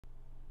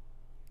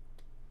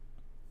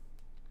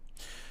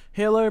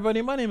Hey, hello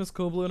everybody, my name is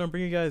Coolblue and I'm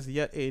bringing you guys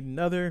yet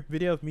another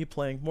video of me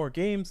playing more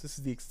games. This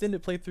is the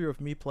extended playthrough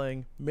of me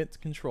playing Mint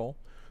Control.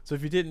 So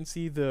if you didn't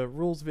see the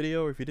rules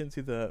video, or if you didn't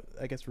see the,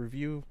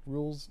 review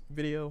rules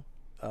video,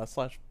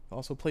 slash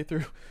also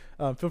playthrough,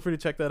 feel free to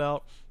check that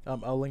out.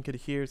 I'll link it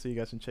here so you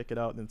guys can check it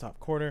out in the top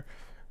corner.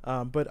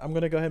 But I'm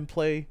going to go ahead and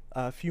play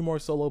a few more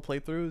solo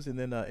playthroughs and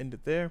then end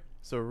it there.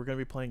 So we're going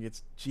to be playing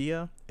it's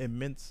Gia and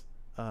Mint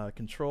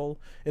Control.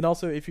 And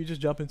also, if you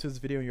just jump into this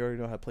video and you already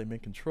know how to play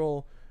Mint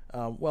Control,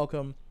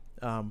 welcome.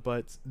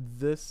 But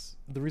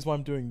the reason why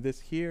I'm doing this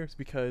here is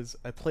because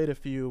I played a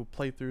few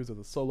playthroughs of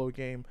the solo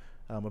game,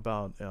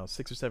 about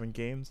 6 or 7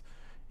 games,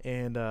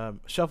 and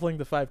shuffling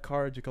the 5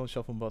 cards, you can only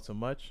shuffle them about so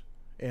much,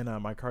 and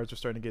my cards are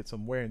starting to get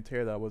some wear and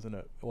tear that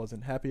I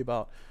wasn't happy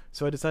about.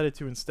 So I decided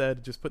to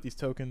instead just put these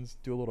tokens,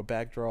 do a little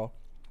bag draw,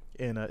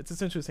 and it's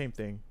essentially the same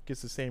thing.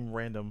 Gets the same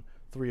random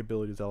 3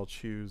 abilities I'll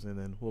choose, and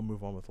then we'll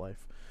move on with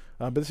life.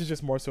 But this is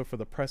just more so for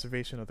the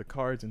preservation of the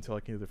cards until I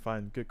can either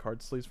find good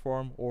card sleeves for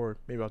them, or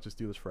maybe I'll just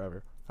do this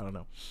forever. I don't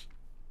know.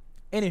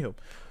 Anywho,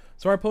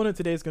 so our opponent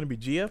today is going to be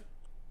Gia.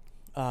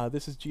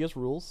 This is Gia's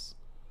rules.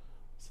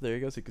 So there you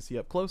go, so you can see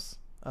up close.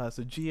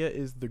 So Gia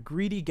is the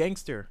greedy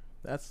gangster.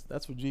 That's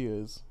what Gia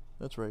is.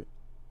 That's right.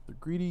 The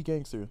greedy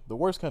gangster. The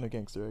worst kind of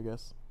gangster, I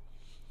guess.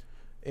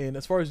 And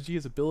as far as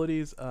Gia's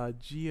abilities,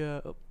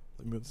 Gia... Oh,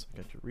 let me move this. I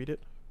got you read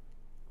it.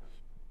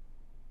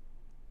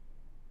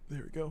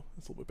 There we go.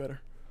 That's a little bit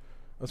better.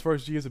 As far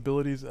as Gia's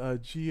abilities,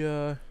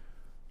 Gia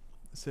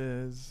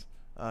says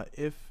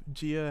if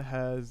Gia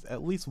has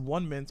at least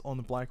 1 mint on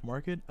the black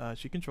market,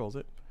 she controls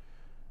it.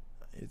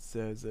 It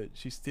says that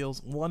she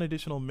steals 1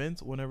 additional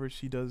mint whenever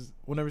she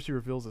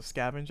reveals a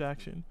scavenge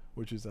action,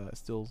 which is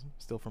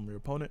still from your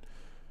opponent.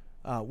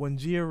 When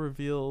Gia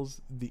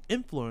reveals the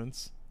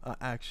influence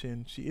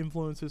action, she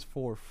influences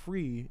for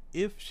free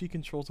if she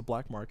controls the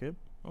black market.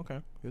 Okay,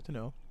 good to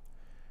know.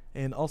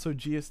 And also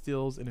Gia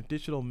steals an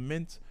additional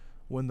mint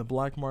when the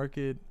black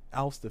market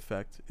oust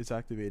effect is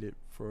activated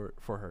for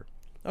her.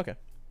 Okay.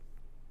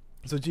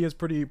 So Gia's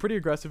pretty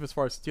aggressive as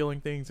far as stealing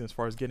things and as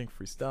far as getting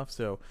free stuff.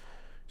 So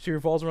she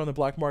revolves around the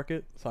black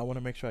market. So I want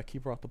to make sure I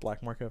keep her off the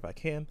black market if I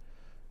can,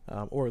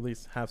 or at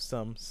least have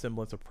some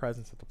semblance of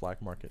presence at the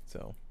black market.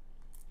 So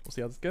we'll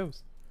see how this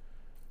goes.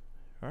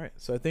 All right.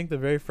 So I think the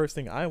very first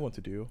thing I want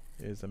to do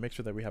is make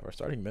sure that we have our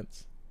starting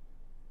mints.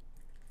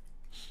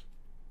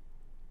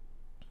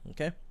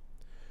 Okay.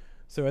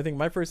 So I think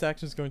my first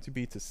action is going to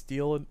be to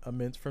steal a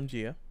mint from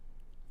Gia.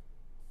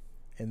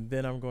 And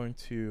then I'm going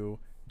to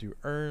do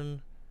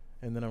earn,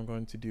 and then I'm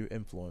going to do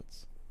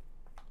influence.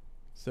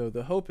 So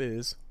the hope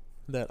is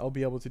that I'll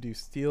be able to do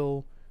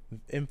steal,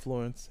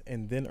 influence,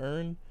 and then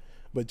earn.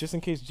 But just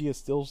in case Gia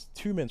steals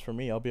 2 mints from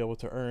me, I'll be able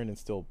to earn and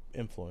still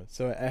influence.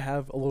 So I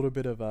have a little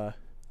bit of a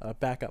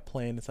backup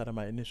plan inside of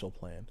my initial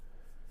plan.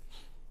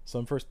 So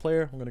I'm first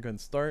player. I'm going to go ahead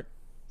and start.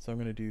 So I'm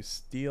going to do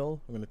steal.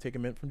 I'm going to take a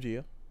mint from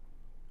Gia.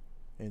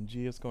 And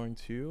Gia is going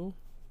to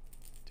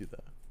do the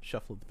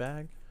shuffle of the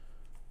bag.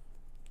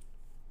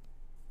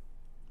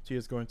 Gia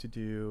is going to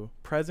do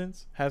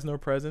presence. Has no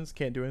presence,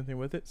 can't do anything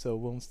with it, so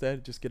we'll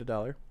instead just get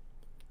 $1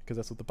 because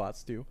that's what the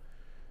bots do.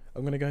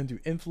 I'm going to go ahead and do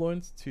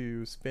influence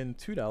to spend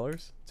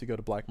 $2 to go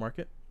to black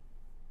market.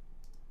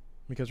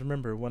 Because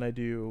remember, when I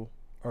do,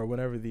 or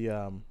whenever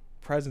the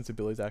presence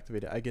ability is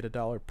activated, I get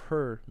 $1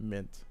 per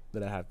mint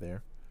that I have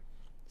there.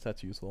 So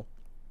that's useful.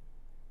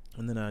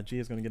 And then Gia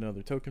is going to get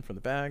another token from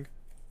the bag.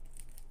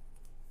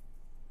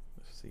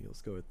 See,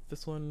 let's go with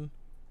this one.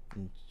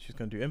 And she's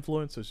going to do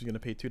influence, so she's going to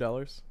pay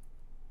 $2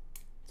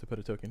 to put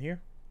a token here.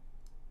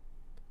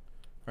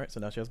 Alright, so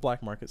now she has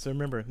black market. So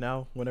remember,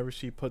 now whenever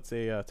she puts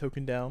a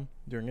token down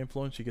during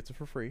influence, she gets it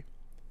for free.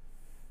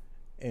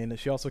 And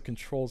she also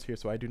controls here,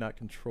 so I do not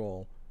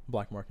control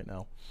black market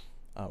now.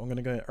 I'm going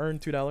to go and earn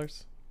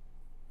 $2.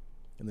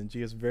 And then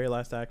Gia's very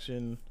last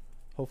action,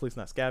 hopefully it's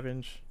not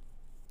scavenge.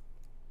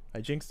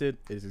 I jinxed it.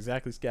 It is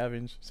exactly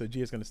scavenge, so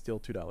Gia's going to steal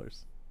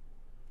 $2.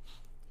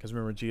 Because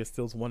remember, Gia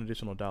steals $1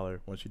 additional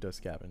when she does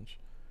scavenge.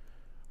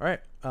 All right,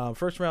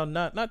 first round,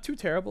 not too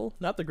terrible,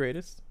 not the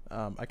greatest.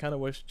 I kind of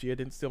wish Gia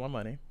didn't steal my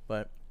money,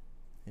 but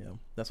you know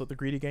that's what the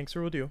greedy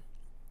gangster will do.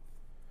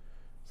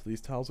 So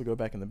these tiles will go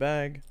back in the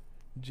bag.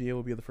 Gia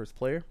will be the first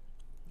player,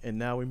 and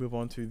now we move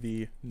on to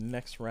the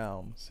next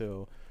round.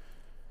 So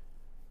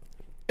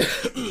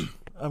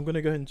I'm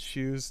gonna go ahead and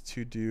choose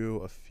to do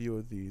a few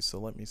of these. So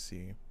let me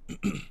see.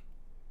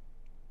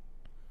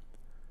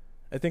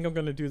 I think I'm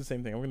gonna do the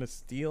same thing. I'm gonna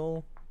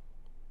steal.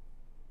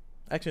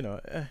 Actually, no.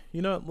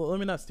 You know what? Let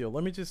me not steal.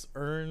 Let me just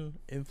earn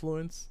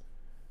influence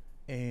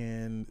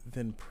and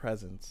then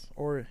presence.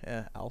 Or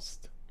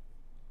oust.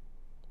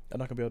 I'm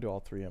not going to be able to do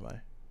all 3, am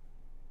I?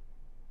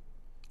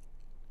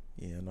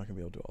 Yeah, I'm not going to be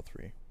able to do all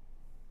 3.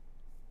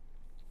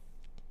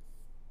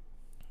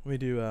 Let me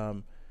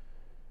do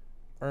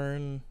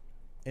earn,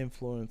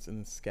 influence,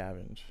 and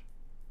scavenge.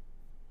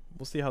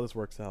 We'll see how this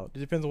works out. It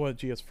depends on what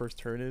Gia's first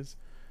turn is.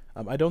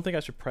 I don't think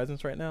I should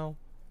presence right now.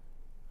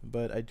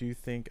 But I do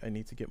think I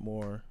need to get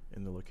more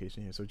in the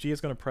location here. So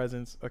Gia's going to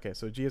presence. Okay,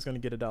 so Gia's going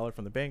to get $1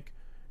 from the bank.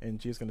 And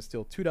Gia's going to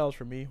steal $2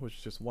 from me, which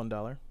is just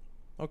 $1.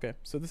 Okay,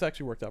 so this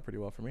actually worked out pretty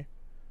well for me.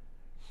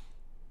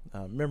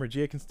 Remember,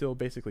 Gia can steal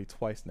basically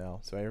twice now,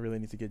 so I really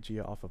need to get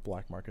Gia off of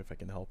black market if I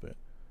can help it.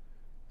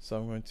 So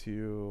I'm going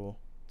to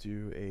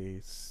do a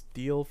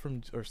steal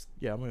from, I'm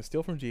going to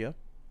steal from Gia.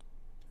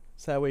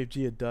 So that way if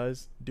Gia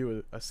does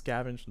do a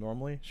scavenge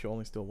normally, she'll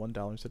only steal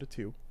 $1 instead of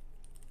 2.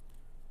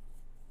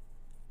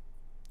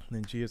 And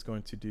then Gia's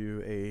going to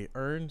do a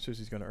earn, so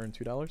she's going to earn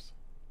 $2.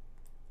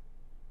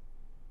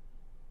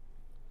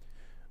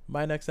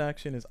 My next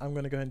action is I'm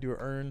going to go ahead and do an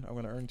earn. I'm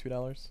going to earn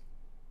 $2.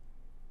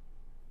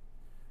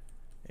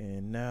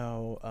 And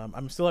now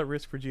I'm still at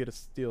risk for Gia to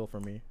steal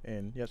from me,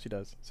 and yes, she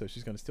does. So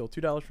she's going to steal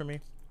 $2 from me.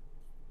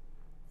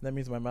 That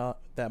means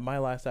my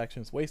last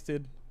action is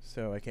wasted,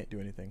 so I can't do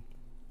anything.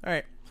 All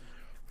right,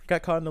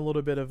 got caught in a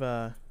little bit of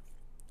a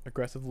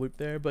aggressive loop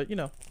there, but you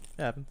know,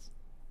 it happens.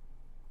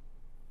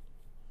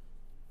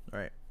 All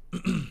right,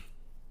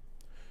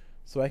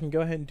 so I can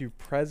go ahead and do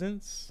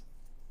presence,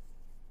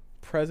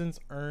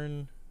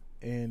 earn,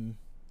 and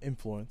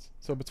influence.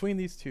 So between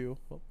these two,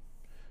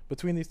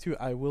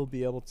 I will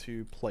be able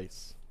to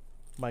place.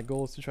 My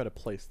goal is to try to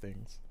place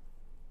things.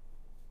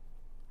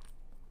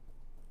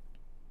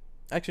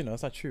 Actually, no,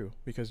 that's not true,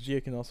 because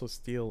Gia can also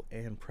steal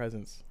and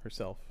presence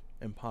herself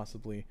and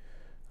possibly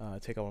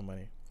take all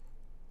my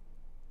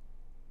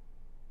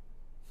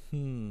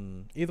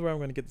money. Either way, I'm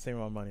going to get the same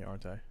amount of money,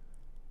 aren't I?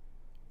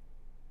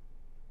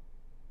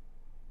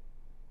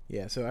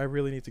 Yeah, so I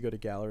really need to go to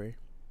gallery.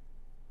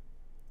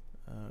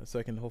 So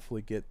I can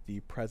hopefully get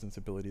the presence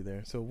ability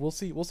there. So we'll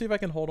see if I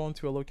can hold on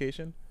to a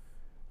location.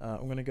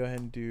 I'm going to go ahead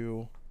and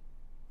do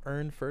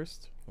earn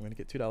first. I'm going to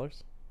get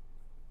 $2.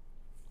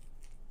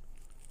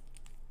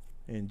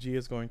 And Gia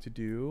is going to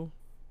do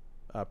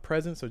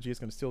present, so Gia is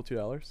going to steal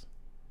 $2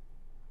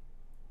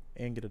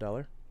 and get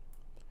 $1.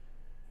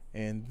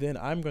 And then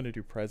I'm going to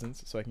do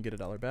presence, so I can get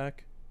 $1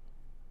 back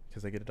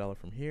because I get $1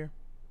 from here.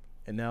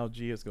 And now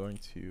Gia is going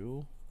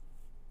to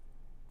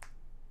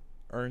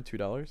earn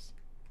 $2.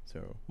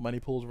 So money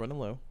pool's running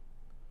low.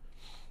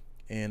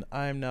 And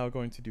I'm now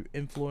going to do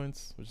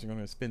influence, which is going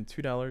to spend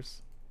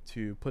 $2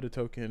 to put a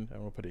token. I'm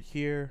going to put it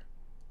here.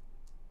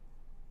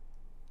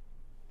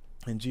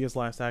 And Gia's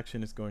last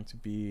action is going to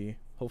be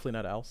hopefully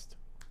not oust.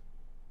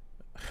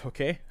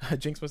 Okay, I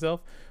jinxed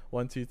myself.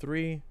 1, 2,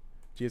 3.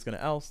 Gia's going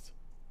to oust.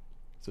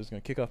 So it's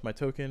going to kick off my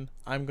token.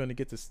 I'm going to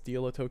get to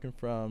steal a token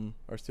from,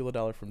 or steal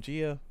 $1 from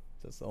Gia.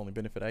 That's the only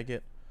benefit I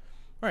get.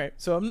 All right,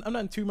 so I'm not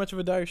in too much of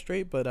a dire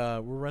strait, but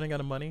we're running out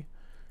of money.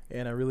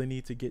 And I really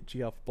need to get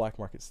Gia off black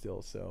market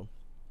still. So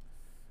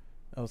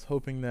I was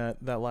hoping that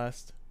that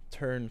last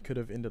turn could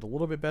have ended a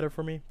little bit better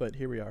for me, but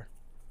here we are.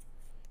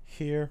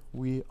 Here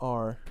we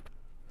are.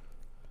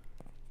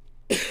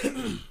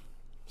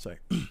 Sorry.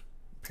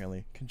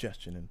 Apparently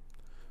congestion and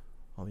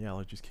all the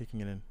allergies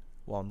kicking in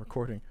while I'm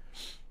recording.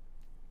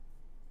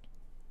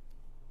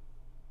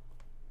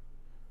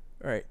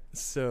 All right,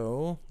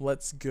 so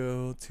let's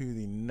go to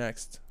the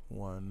next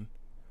one.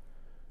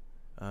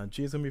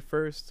 Gia's gonna be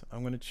first.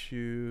 I'm gonna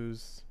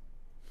choose.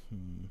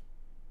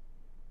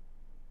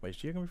 Wait, is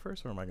Gia gonna be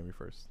first, or am I gonna be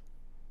first?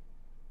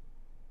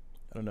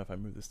 I don't know if I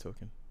move this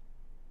token.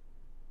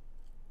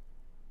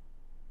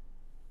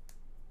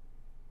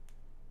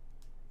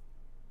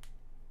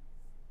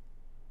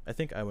 I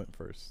think I went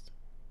first.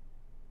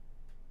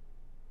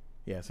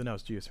 Yeah, so now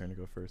it's Gia's turn to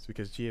go first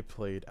because Gia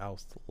played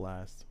oust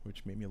last,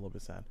 which made me a little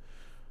bit sad.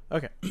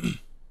 Okay.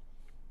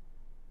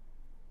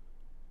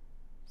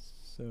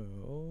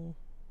 So,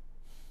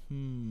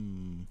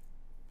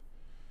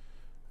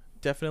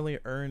 definitely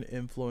earn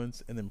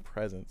influence and then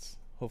presence.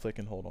 Hopefully I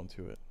can hold on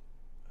to it.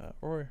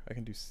 Or I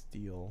can do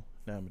steal.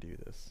 Now I'm gonna do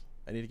this.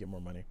 I need to get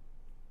more money.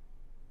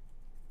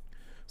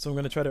 So I'm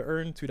gonna try to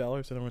earn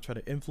 $2, and I'm gonna try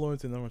to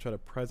influence, and then I'm gonna try to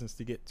presence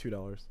to get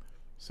 $2.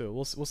 So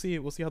we'll see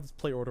how this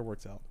play order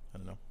works out. I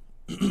don't know.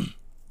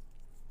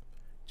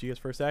 Gia's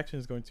first action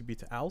is going to be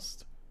to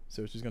oust,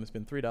 so she's gonna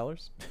spend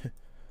 $3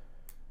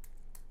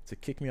 to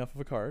kick me off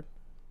of a card,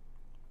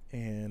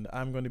 and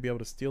I'm going to be able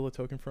to steal a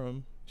token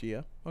from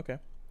Gia. Okay,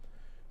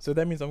 so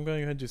that means I'm going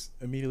to go ahead and just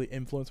immediately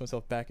influence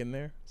myself back in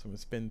there. So I'm gonna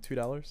spend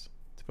 $2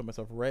 to put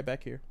myself right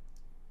back here.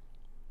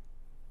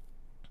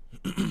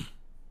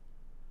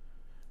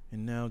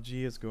 And now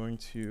Gia is going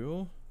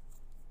to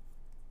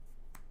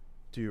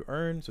do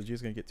earn, so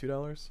Gia's going to get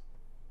 $2.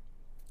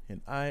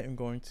 And I am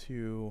going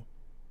to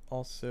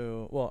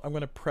also, well, I'm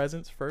going to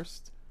presence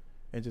first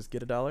and just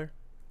get $1.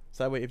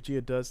 So that way if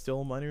Gia does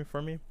steal money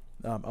from me,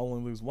 I'll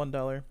only lose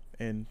 $1.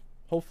 And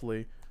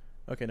hopefully,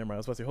 okay, never mind. I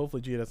was about to say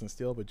hopefully Gia doesn't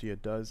steal, but Gia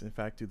does in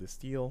fact do the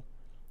steal.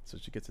 So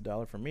she gets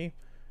 $1 from me.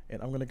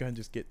 And I'm going to go ahead and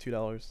just get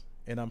 $2.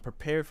 And I'm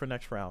prepared for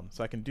next round.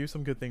 So I can do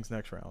some good things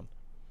next round.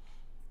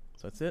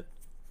 So that's it.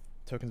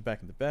 Tokens back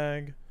in the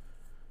bag.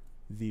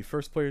 The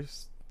first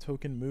player's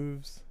token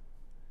moves,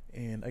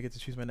 and I get to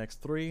choose my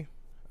next 3.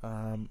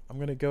 I'm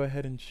gonna go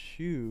ahead and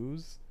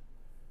choose.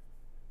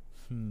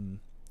 I'm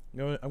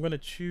gonna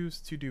choose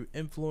to do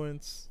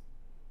influence,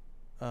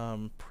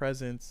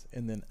 presence,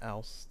 and then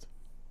oust.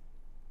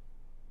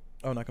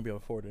 Oh, I'm not gonna be able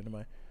to afford it, am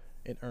I?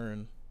 And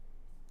earn.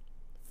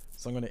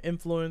 So I'm going to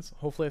influence.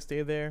 Hopefully I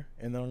stay there.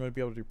 And then I'm going to be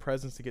able to do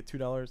presence to get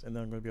 $2. And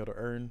then I'm going to be able to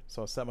earn.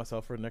 So I'll set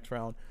myself for the next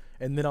round.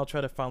 And then I'll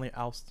try to finally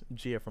oust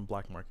Gia from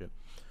black market.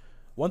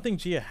 One thing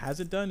Gia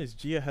hasn't done is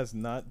Gia has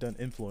not done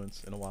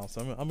influence in a while.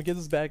 So I'm going to give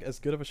this bag as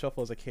good of a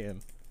shuffle as I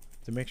can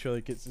to make sure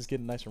that it's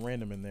getting nice and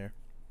random in there.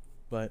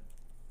 But,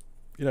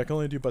 you know, I can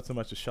only do but so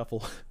much to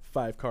shuffle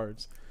 5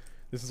 cards.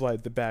 This is why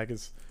the bag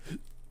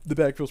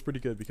feels pretty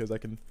good, because I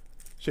can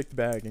shake the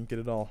bag and get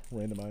it all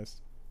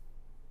randomized.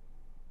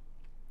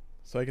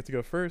 So I get to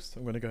go first.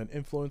 I'm going to go ahead and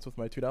influence with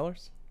my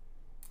 $2.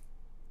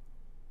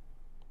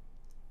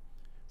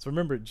 So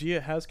remember,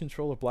 Gia has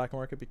control of black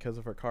market because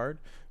of her card,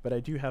 but I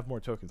do have more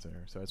tokens in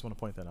her, so I just want to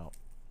point that out.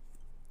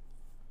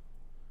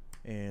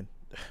 And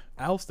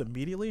oust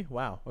immediately?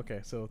 Wow.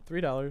 Okay, so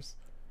 $3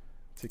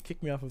 to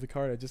kick me off of the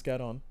card I just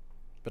got on.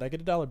 But I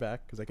get $1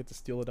 back because I get to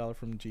steal $1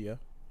 from Gia.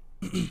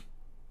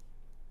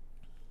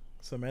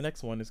 So my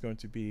next one is going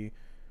to be,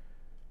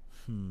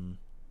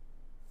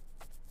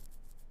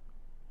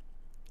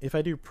 if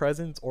I do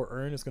presence or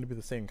earn, it's going to be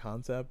the same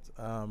concept.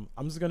 I'm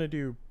just going to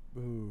do,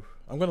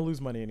 I'm going to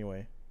lose money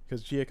anyway,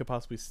 because Gia could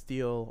possibly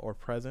steal or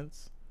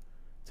presence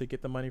to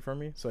get the money from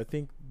me. So I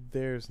think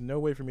there's no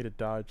way for me to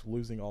dodge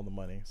losing all the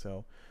money.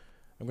 So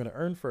I'm going to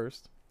earn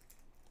first,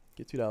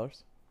 get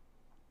 $2.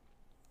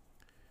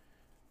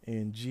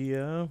 And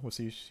Gia, we'll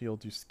see, she'll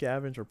do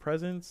scavenge or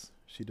presence.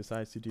 She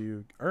decides to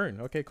do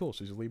earn. Okay, cool.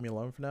 She'll just leave me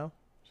alone for now.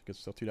 She gets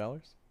still $2.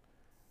 And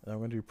I'm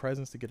going to do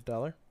presence to get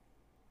 $1.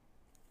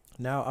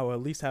 Now I will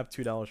at least have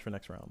 $2 for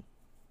next round.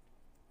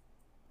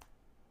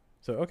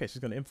 So, okay, she's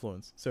going to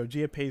influence. So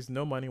Gia pays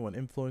no money when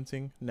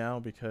influencing now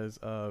because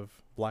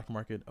of black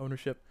market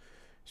ownership.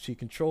 She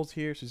controls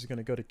here. She's going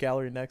to go to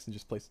gallery next and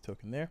just place a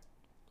token there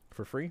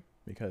for free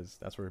because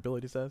that's what her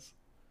ability says.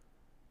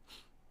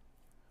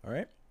 All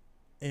right.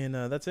 And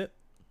that's it.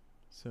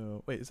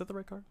 So, wait, is that the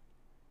right card?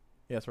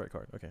 Yeah, that's the right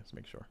card. Okay, let's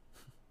make sure.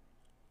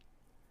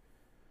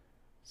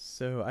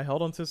 So I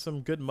held on to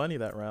some good money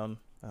that round.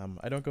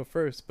 I don't go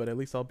first, but at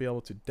least I'll be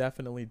able to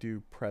definitely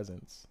do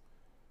presence.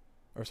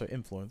 Or sorry,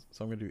 influence.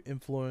 So I'm going to do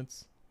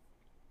influence.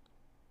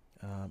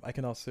 I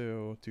can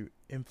also do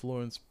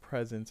influence,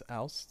 presence,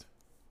 oust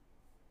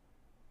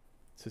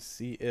to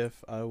see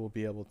if I will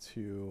be able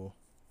to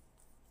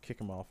kick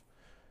him off.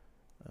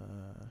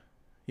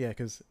 Yeah,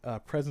 because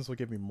presence will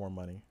give me more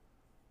money.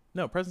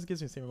 No, presence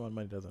gives me the same amount of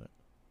money, doesn't it?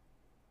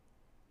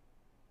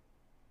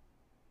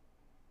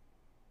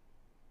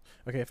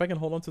 Okay, if I can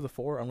hold on to the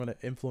 4, I'm going to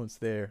influence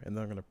there, and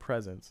then I'm going to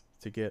presence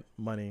to get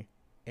money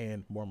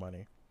and more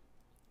money.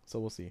 So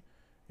we'll see.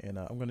 And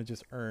I'm going to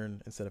just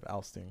earn instead of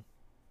ousting.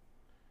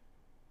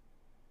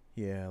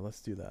 Yeah,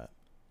 let's do that.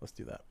 Let's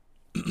do that.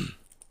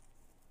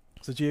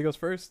 So Gia goes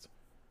first.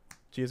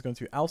 Gia's going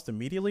to oust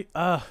immediately.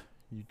 Ah,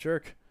 you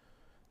jerk.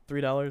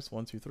 $3.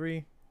 1, 2,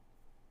 3.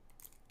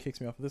 Kicks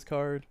me off of this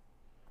card.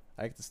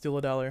 I get to steal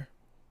 $1.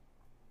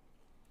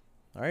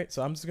 All right,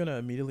 so I'm just gonna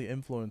immediately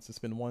influence to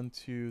spin 1,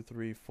 2,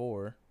 3,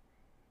 4.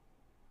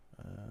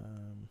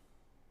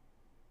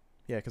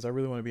 Yeah, because I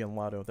really want to be in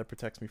lotto. That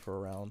protects me for a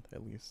round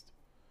at least,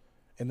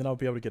 and then I'll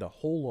be able to get a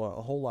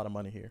whole lot of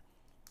money here.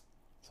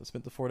 So I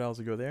spent the $4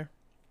 to go there,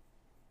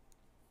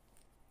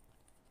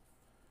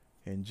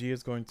 and G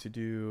is going to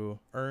do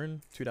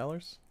earn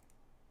 $2,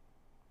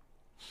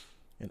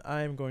 and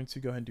I'm going to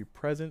go ahead and do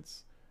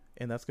presence,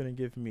 and that's going to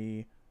give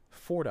me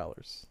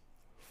 $4.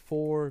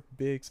 4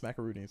 big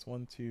smackaroonies.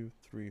 1, 2,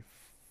 3,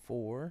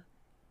 4.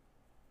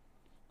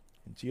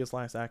 And Gia's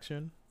last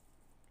action.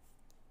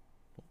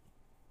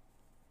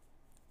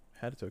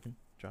 Had a token.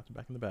 Dropped it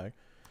back in the bag.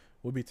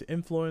 Will be to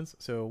influence.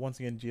 So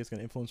once again, Gia's going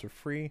to influence for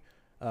free.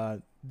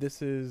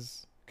 This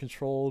is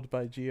controlled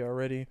by Gia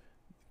already.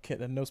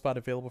 No spot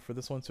available for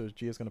this one. So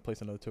Gia's going to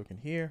place another token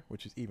here,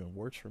 which is even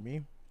worse for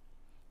me.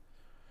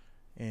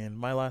 And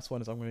my last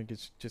one is I'm going to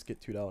just get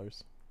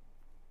 $2.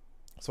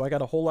 So I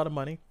got a whole lot of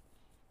money.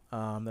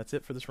 That's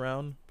it for this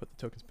round. Put the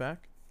tokens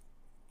back.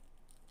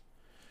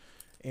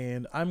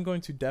 And I'm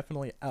going to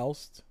definitely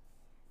oust,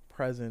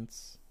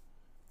 presence,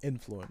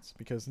 influence,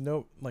 because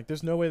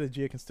there's no way that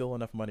Gia can steal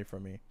enough money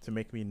from me to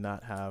make me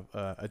not have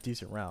a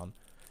decent round.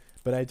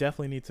 But I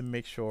definitely need to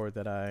make sure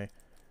that I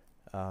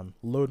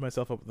load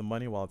myself up with the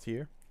money while it's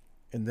here,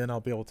 and then I'll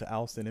be able to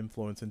oust and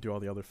influence and do all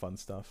the other fun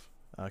stuff.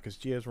 Because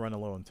Gia's running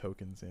low on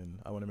tokens, and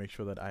I want to make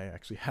sure that I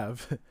actually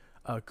have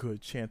a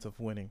good chance of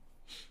winning.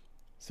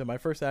 So my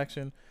first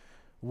action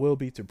will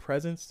be to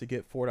presence to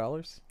get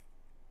 $4.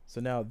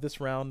 So now this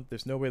round,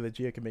 there's no way that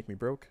Gia can make me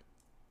broke.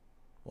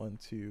 1,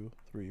 2,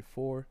 3,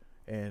 4.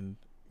 And,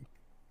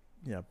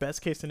 you know,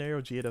 best case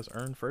scenario, Gia does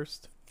earn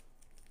first.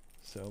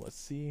 So let's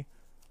see.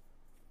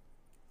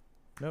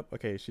 Nope.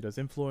 Okay, she does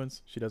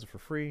influence. She does it for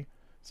free.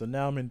 So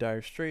now I'm in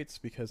dire straits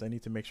because I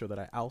need to make sure that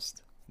I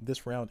oust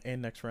this round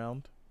and next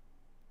round.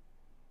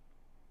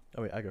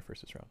 Oh, wait, I go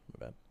first this round.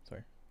 My bad.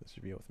 Sorry. This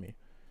should be with me.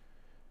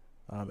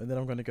 And then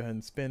I'm going to go ahead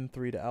and spin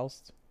 3 to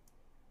oust.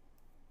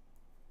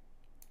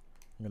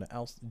 I'm going to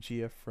oust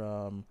Gia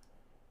from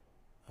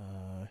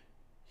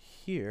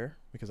here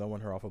because I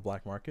want her off of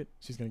black market.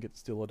 She's going to get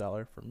steal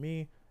 $1 from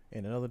me,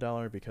 and another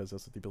dollar because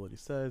that's what the ability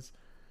says.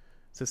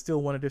 It says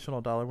steal one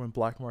additional dollar when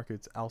black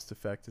market's oust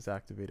effect is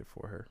activated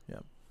for her. Yeah,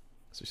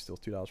 so she steals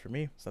 $2 for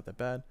me. It's not that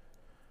bad.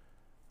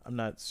 I'm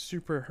not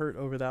super hurt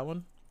over that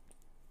one.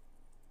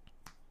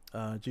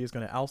 Gia's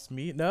gonna oust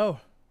me. No,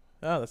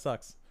 that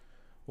sucks.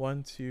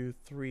 $1, $2,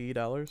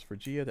 $3 for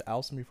Gia to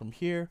oust me from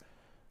here.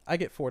 I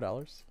get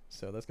 $4,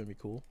 so that's gonna be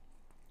cool.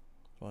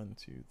 1,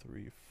 2,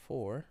 3,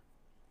 4.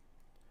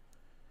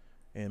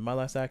 And my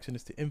last action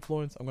is to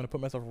influence. I'm gonna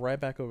put myself right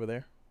back over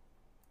there.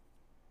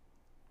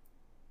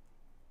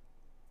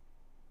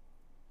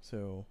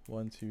 So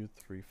 1, 2,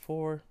 3,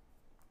 4.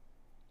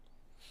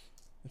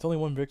 It's only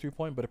one victory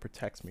point, but it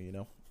protects me, you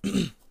know.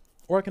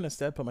 Or I can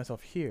instead put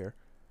myself here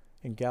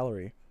in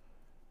gallery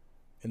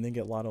and then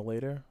get Lotto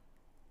later.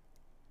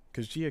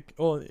 Because Gia,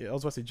 well, I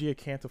was about to say Gia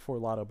can't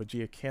afford Lotto, but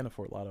Gia can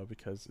afford Lotto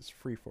because it's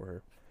free for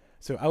her.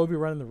 So I would be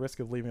running the risk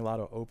of leaving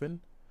Lotto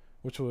open,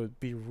 which would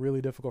be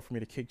really difficult for me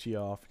to kick Gia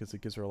off because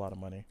it gives her a lot of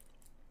money.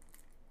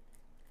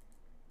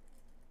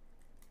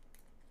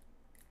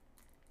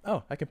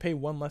 Oh, I can pay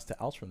one less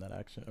to oust from that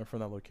action or from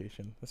that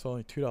location. That's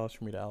only $2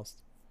 for me to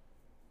oust.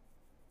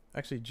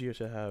 Actually, Gia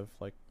should have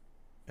like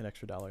an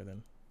extra dollar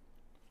then.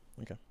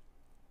 Okay.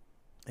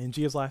 And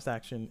Gia's last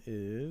action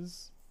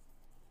is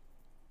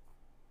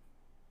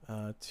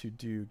to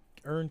do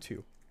earn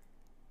 2.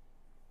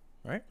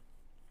 Right?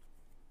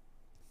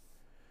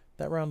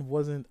 That round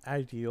wasn't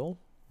ideal,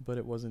 but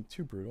it wasn't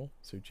too brutal.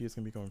 So Gia's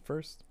gonna be going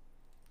first.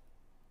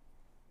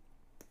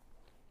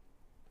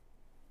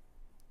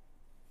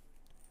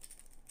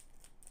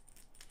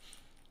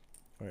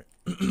 All right.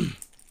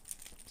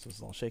 So this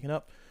is all shaken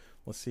up.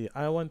 Let's see.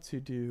 I want to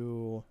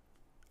do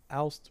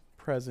oust,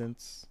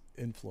 presence,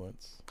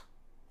 influence.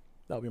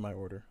 That'll be my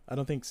order. I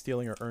don't think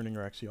stealing or earning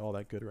are actually all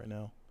that good right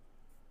now.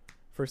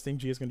 First thing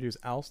Gia's gonna do is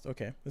oust.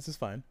 Okay, this is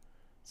fine.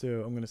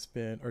 So I'm gonna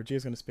spend, or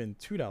Gia's gonna spend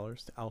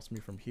 $2 to oust me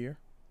from here,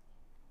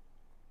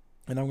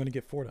 and I'm gonna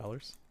get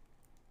 $4.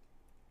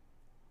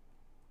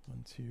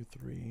 1, 2,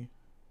 3,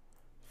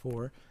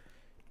 4.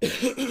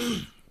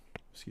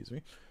 Excuse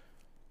me.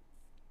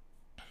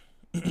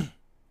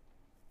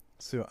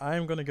 So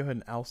I'm gonna go ahead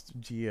and oust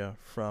Gia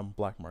from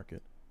black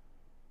market.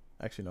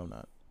 Actually, no, I'm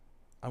not.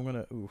 I'm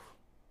gonna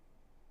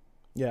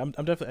Yeah,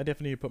 I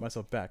definitely need to put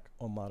myself back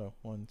on Lotto.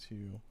 1,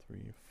 2,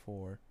 3,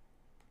 4.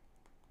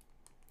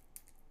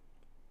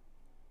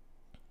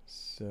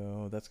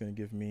 So that's gonna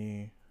give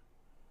me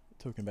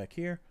a token back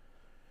here,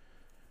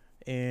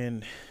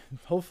 and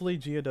hopefully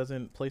Gia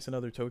doesn't place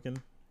another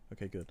token.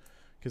 Okay, good,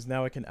 because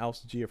now I can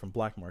oust Gia from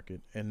black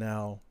market, and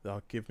now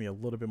that'll give me a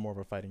little bit more of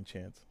a fighting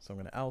chance. So I'm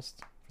gonna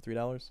oust for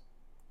 $3.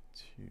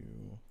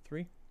 2,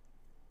 3.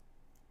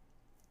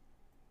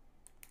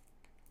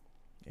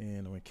 And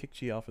I'm going to kick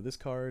Gia off of this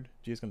card.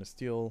 Gia's going to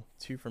steal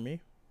 2 from me.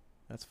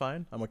 That's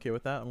fine. I'm okay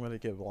with that. I'm going to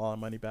give a lot of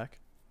money back.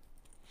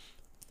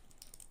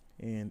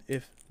 And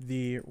if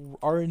the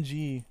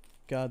RNG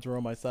gods are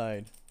on my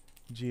side,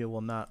 Gia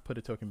will not put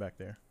a token back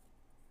there.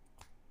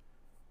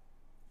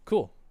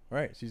 Cool.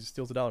 Alright, she just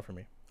steals $1 from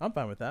me. I'm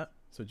fine with that.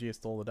 So Gia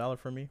stole $1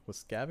 from me with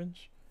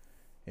Scavenge.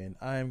 And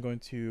I'm going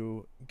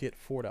to get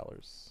 $4.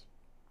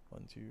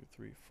 1, 2,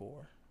 3,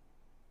 4.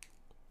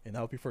 And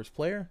that'll be first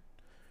player.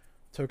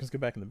 Tokens go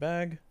back in the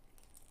bag.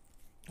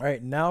 All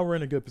right, now we're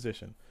in a good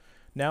position.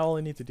 Now all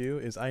I need to do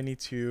is I need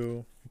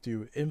to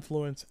do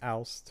influence,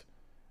 oust,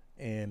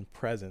 and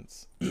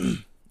presence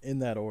in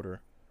that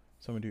order.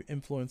 So I'm gonna do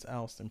influence,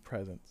 oust, and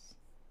presence.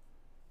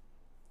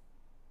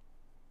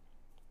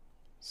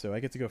 So I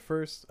get to go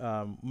first.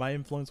 My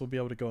influence will be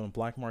able to go in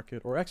black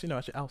market, or actually no,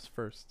 I should oust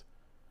first,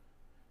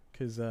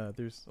 because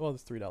there's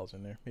 $3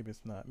 in there. Maybe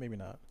it's not. Maybe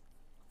not.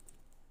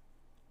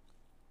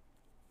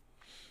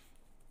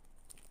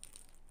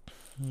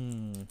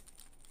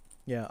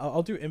 Yeah,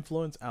 I'll do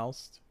influence,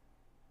 oust,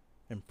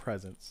 and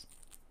presence.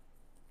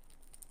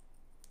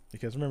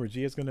 Because remember,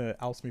 Gia's gonna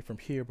oust me from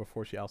here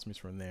before she ousts me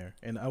from there.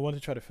 And I want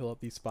to try to fill up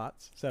these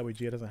spots so that way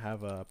Gia doesn't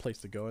have a place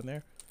to go in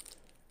there.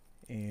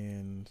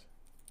 And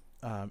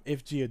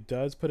if Gia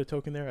does put a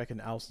token there, I can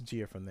oust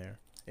Gia from there.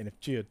 And if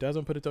Gia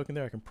doesn't put a token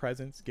there, I can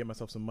presence, get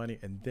myself some money,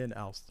 and then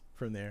oust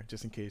from there,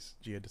 just in case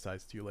Gia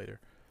decides to later.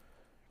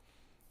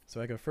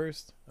 So I go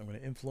first. I'm gonna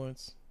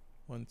influence.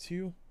 1,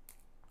 2.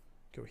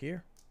 Go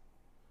here.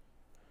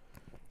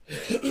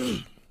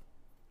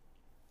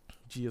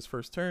 Gia's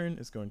first turn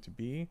is going to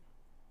be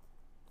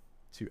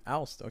to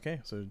oust. Okay,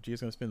 so Gia's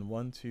going to spend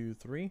 1, 2,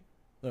 3.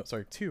 No,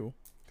 sorry, 2,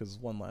 because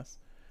it's 1 less.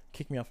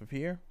 Kick me off of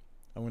here.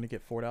 I'm going to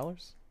get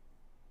 $4.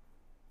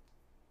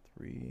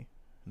 3,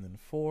 and then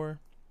 4.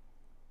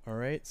 All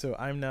right, so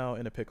I'm now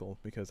in a pickle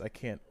because I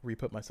can't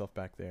re-put myself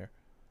back there.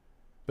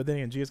 But then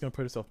again, Gia's going to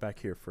put herself back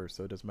here first,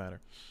 so it doesn't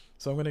matter.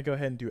 So I'm going to go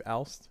ahead and do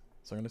oust.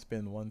 So I'm going to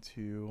spend 1,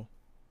 2,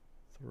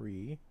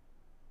 3.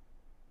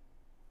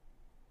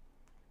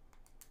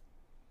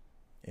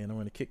 And I'm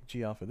going to kick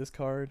Gia off of this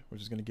card,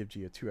 which is going to give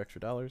Gia $2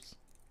 extra.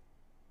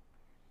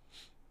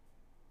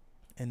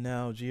 And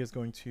now Gia's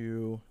going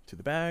to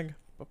the bag.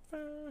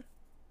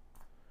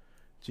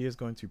 Gia's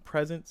going to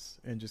presence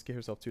and just get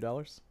herself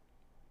 $2.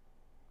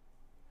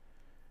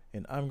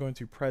 And I'm going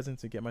to present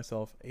to get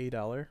myself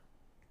 $1.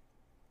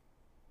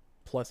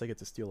 Plus I get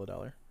to steal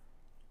 $1.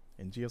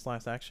 And Gia's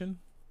last action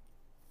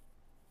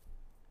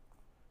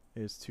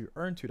is to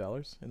earn $2,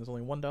 and there's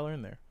only $1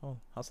 in there. Oh,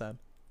 how sad.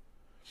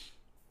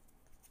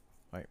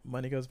 Alright,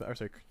 money goes back, or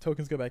sorry,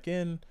 tokens go back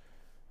in.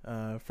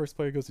 First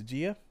player goes to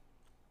Gia.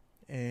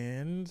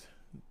 And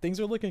things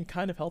are looking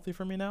kind of healthy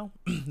for me now.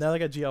 Now that I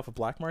got Gia off of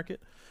black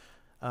market.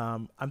 I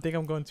think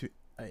I'm going to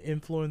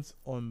influence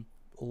on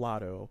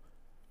Lotto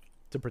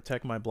to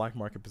protect my black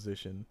market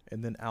position,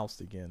 and then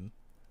oust again.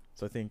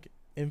 So I think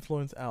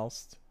influence,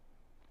 oust,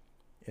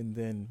 and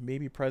then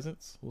maybe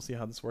presence. We'll see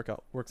how this works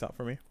out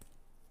for me.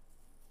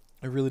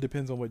 It really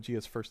depends on what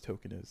Gia's first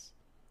token is.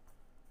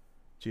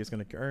 Gia's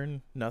going to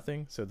earn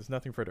nothing, so there's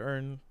nothing for her to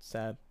earn.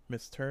 Sad.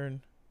 Missed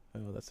turn.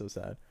 Oh, that's so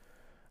sad.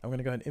 I'm going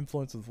to go ahead and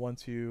influence with 1,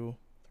 2,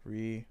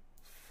 3,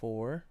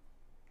 4.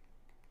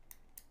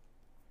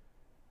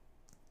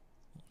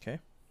 Okay.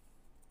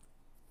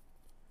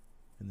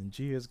 And then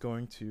Gia is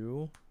going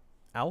to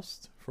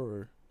oust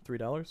for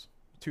 $3.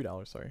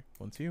 $2, sorry.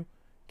 1, 2.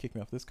 Kick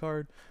me off this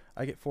card.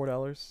 I get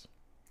 $4.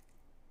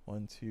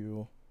 1,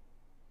 2,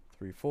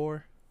 3,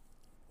 4.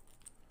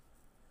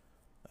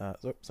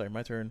 Sorry,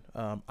 my turn.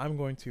 I'm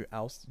going to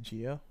oust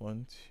Gia.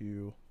 1,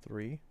 2,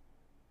 3.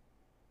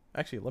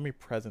 Actually, let me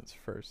presence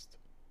first.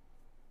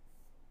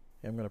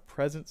 Yeah, I'm going to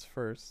presence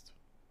first.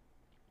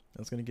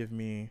 That's going to give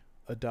me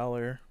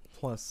 $1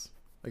 plus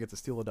I get to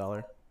steal $1.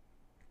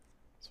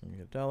 So I'm going to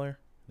get $1. I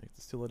get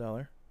to steal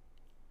 $1.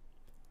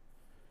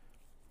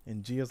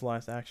 And Gia's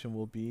last action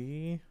will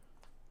be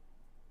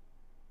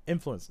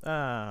influence.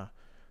 So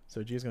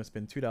Gia's going to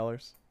spend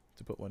 $2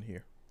 to put one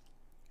here.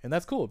 And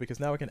that's cool because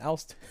now I can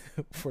oust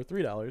for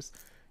 $3,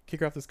 kick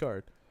her off this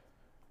card,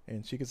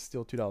 and she gets to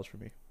steal $2 from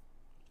me.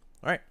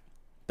 All right,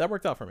 that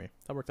worked out for me.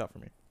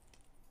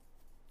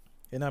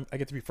 And I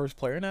get to be first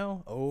player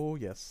now. Oh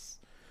yes,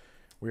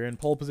 we're in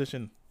pole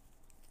position.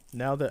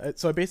 Now that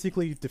so I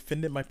basically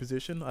defended my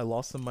position. I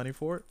lost some money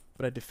for it,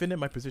 but I defended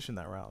my position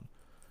that round.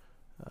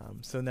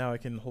 So now I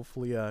can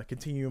hopefully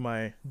continue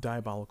my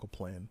diabolical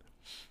plan.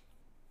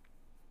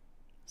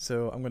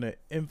 So I'm gonna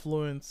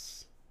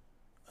influence.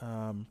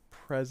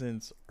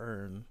 Presence,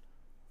 earn.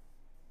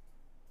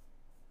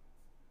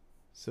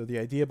 So the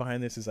idea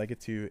behind this is I get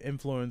to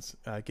influence,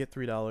 get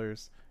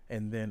 $3,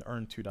 and then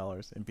earn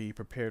 $2 and be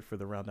prepared for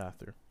the round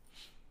after.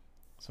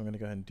 So I'm going to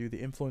go ahead and do the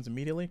influence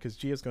immediately because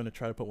Gia's going to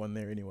try to put one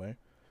there anyway.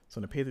 So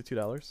I'm going to pay the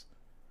 $2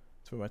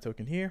 to put my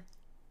token here.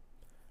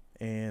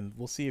 And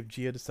we'll see if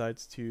Gia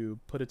decides to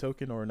put a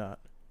token or not.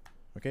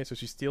 Okay, so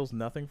she steals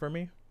nothing from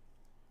me.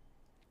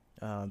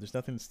 There's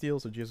nothing to steal,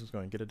 so Gia's just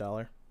going to get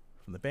 $1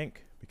 from the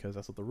bank because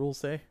that's what the rules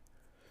say.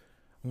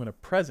 I'm going to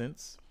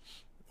presence,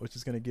 which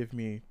is going to give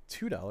me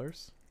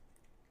 $2,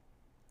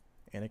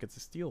 and I get to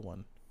steal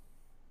one.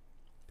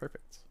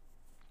 Perfect.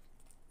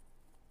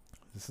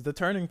 This is the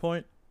turning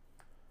point.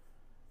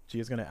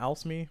 Gia's going to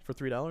oust me for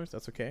 $3.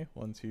 That's okay.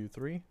 1, 2,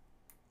 3.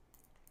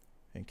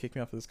 And kick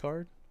me off of this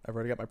card. I've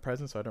already got my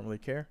presence, so I don't really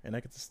care. And I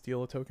get to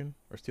steal a token,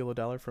 or steal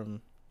 $1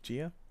 from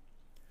Gia. And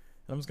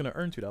I'm just going to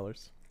earn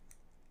 $2.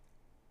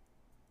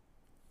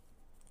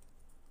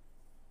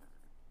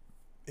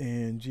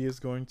 And Gia's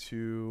going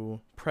to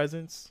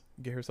presence,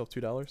 get herself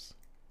 $2.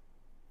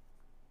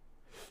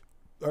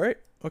 All right,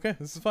 okay,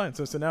 this is fine.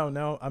 So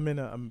now I'm in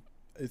a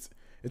it's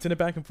in a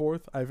back and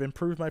forth. I've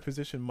improved my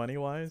position money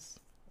wise.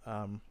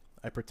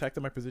 I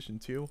protected my position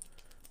too,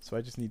 so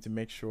I just need to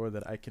make sure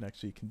that I can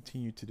actually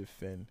continue to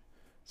defend.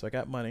 So I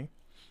got money,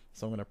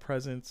 so I'm gonna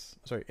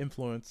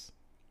influence,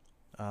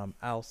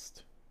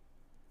 oust,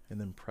 and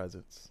then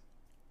presence.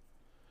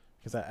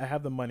 Because I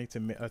have the money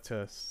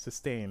to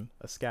sustain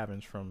a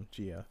scavenge from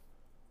Gia.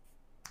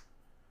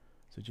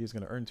 So Gia's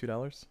going to earn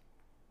 $2.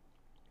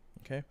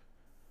 Okay.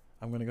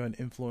 I'm going to go ahead and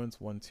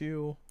influence 1,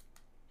 2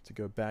 to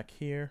go back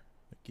here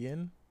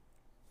again.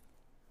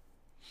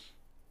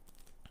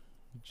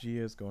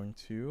 Gia's going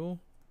to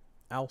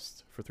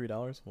oust for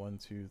 $3. 1,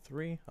 2,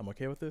 3. I'm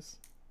okay with this.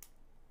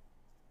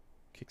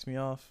 Kicks me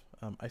off.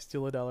 I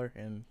steal $1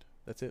 and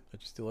that's it. I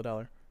just steal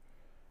 $1.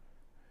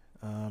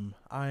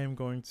 I am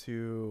going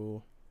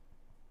to...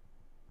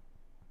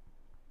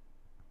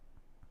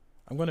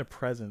 I'm going to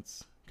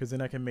presence, because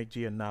then I can make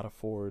Gia not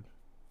afford.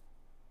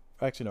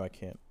 Actually, no, I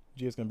can't.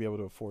 Gia's going to be able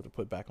to afford to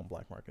put back on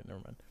black market. Never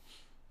mind.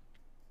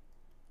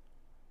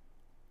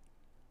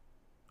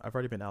 I've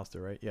already been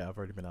ousted, right? Yeah, I've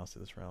already been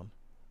ousted this round.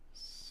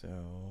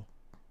 So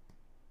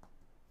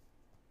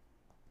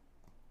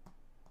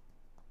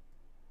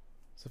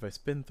if I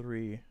spin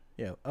 3,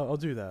 yeah, I'll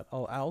do that.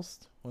 I'll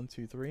oust. 1,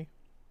 2, 3.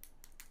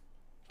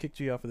 Kick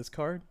Gia off of this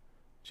card.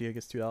 Gia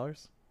gets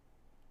 $2.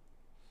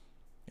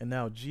 And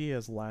now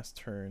Gia's last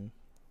turn.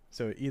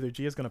 So either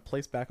Gia's going to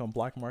place back on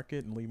black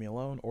market and leave me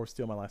alone, or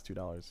steal my last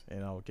 $2,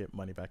 and I'll get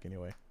money back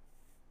anyway.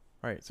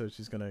 Alright, so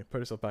she's going to put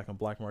herself back on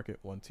black market,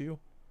 1, 2.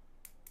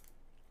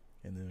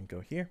 And then go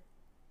here.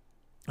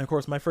 And of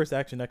course, my first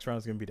action next round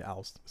is going to be to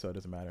oust, so it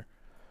doesn't matter.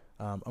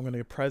 I'm going to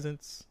get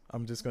presence.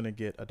 I'm just going to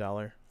get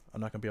 $1. I'm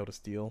not going to be able to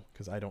steal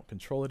because I don't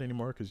control it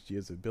anymore because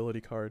Gia's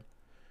ability card.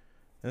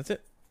 And that's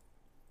it.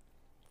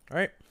 All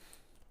right,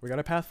 we got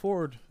a path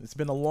forward. It's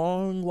been a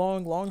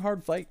long,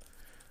 hard fight.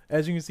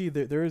 As you can see,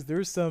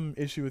 there's some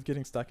issue with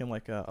getting stuck in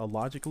like a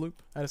logic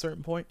loop at a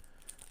certain point.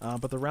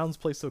 But the rounds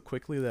play so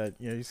quickly that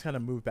you just kind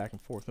of move back and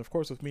forth. And of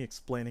course, with me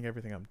explaining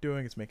everything I'm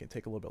doing, it's making it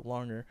take a little bit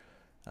longer.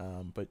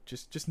 But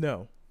just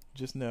know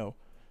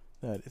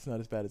that it's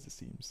not as bad as it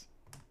seems.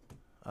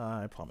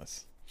 I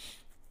promise.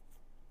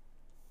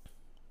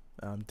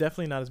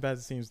 Definitely not as bad as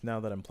it seems now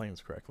that I'm playing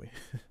this correctly.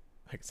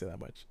 I can say that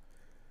much.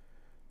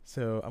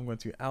 So I'm going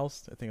to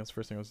oust. I think that's the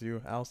first thing I was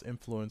do. Oust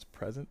influence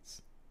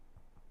presence.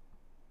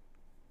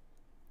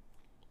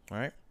 All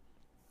right.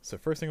 So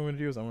first thing I'm going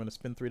to do is I'm going to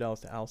spend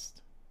 $3 to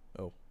oust.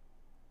 Oh,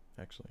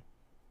 actually.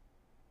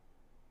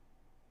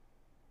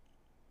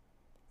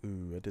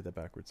 Ooh, I did that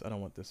backwards. I don't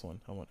want this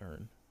one. I want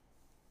earn.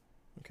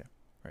 Okay.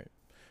 All right.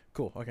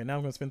 Cool. Okay, now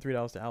I'm going to spend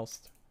 $3 to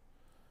oust.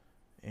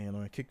 And I'm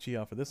going to kick G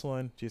off of this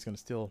one. G is going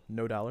to steal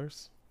no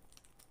dollars.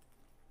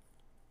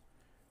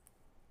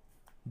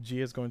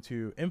 G is going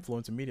to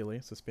influence immediately,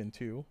 so spend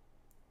 2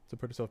 to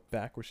put herself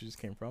back where she just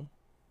came from.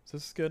 So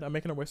this is good. I'm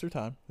making her waste her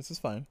time. This is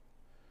fine.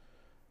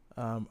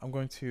 I'm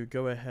going to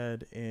go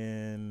ahead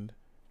and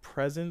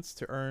presence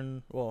to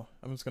earn. Well,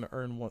 I'm just going to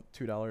earn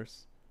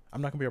 $2.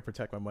 I'm not going to be able to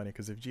protect my money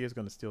because if G is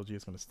going to steal, G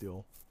is going to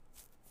steal.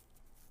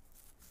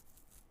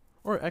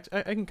 Or I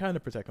can kind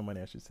of protect my money,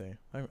 I should say.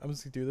 I'm just going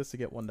to do this to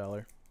get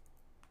 $1.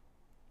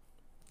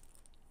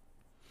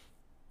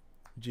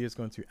 G is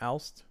going to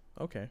oust.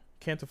 Okay,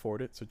 can't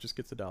afford it, so it just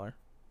gets $1.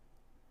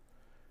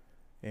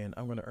 And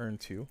I'm going to earn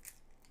 2.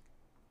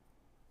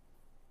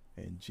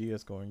 And G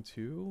is going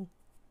to...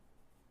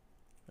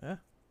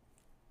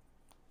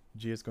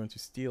 G is going to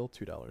steal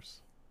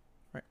 $2.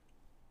 Right.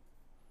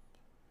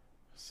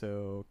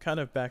 So, kind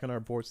of back on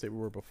our board state we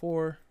were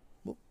before.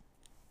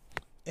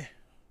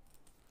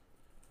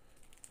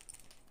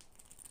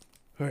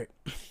 Alright.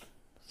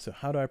 So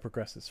how do I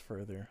progress this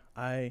further?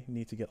 I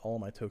need to get all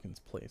my tokens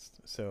placed.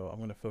 So I'm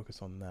going to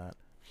focus on that.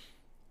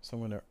 So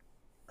I'm going to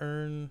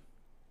earn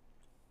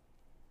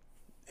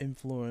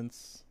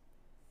influence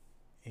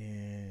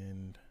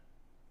and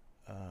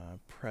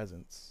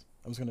presence.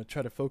 I'm just going to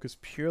try to focus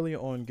purely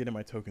on getting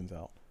my tokens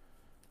out.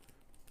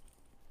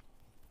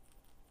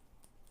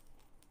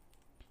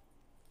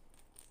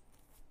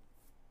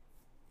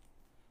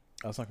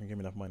 Oh, it's not going to give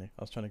me enough money.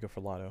 I was trying to go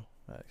for lotto.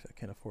 I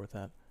can't afford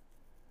that.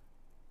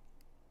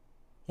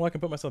 Well, I can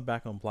put myself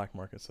back on black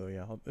market, so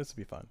yeah, this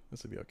will be fine.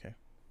 This will be okay.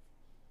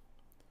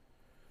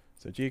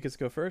 So G gets to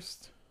go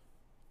first.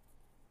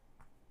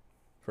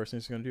 First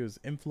thing she's going to do is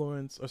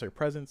influence, oh sorry,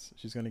 presence.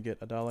 She's going to get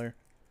 $1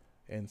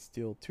 and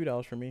steal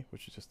 $2 from me,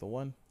 which is just the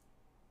 1.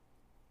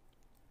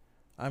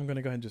 I'm going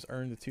to go ahead and just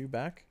earn the 2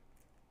 back.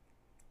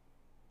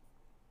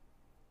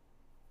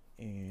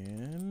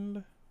 And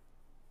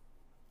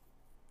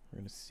we're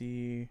going to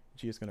see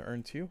G is going to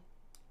earn 2.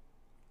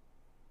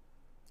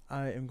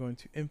 I am going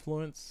to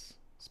influence,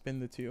 spin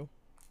the 2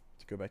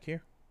 to go back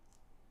here.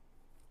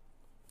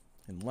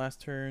 And last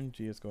turn,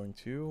 G is going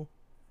to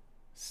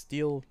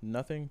steal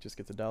nothing, just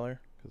gets $1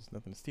 because there's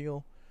nothing to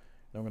steal.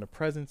 And I'm going to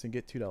presence and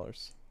get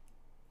 $2.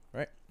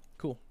 Right?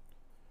 Cool.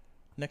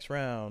 Next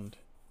round.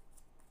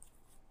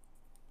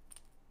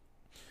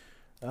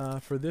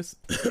 For this,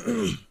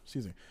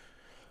 excuse me.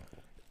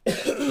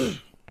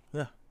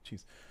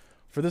 Jeez.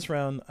 For this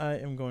round, I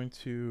am going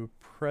to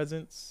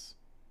presence,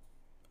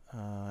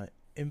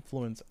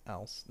 influence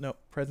oust. No,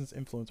 presence,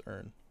 influence,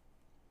 earn.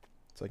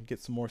 So I can get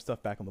some more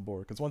stuff back on the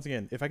board. Because once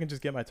again, if I can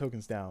just get my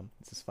tokens down,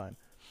 this is fine.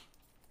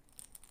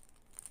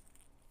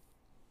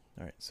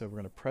 Alright, so we're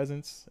going to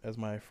presence as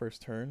my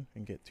first turn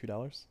and get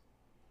 $2.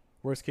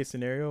 Worst case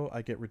scenario,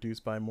 I get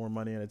reduced by more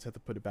money and I just have to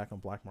put it back on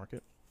black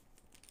market.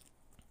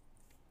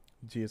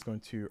 G is going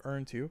to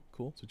earn 2.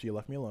 Cool, so G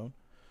left me alone.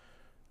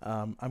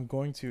 I'm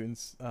going to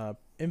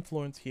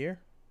influence here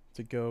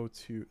to go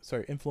to,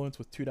 sorry, influence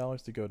with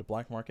 $2 to go to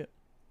black market.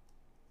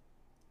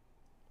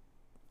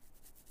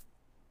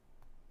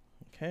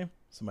 Okay,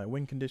 so my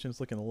win condition is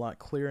looking a lot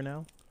clearer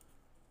now.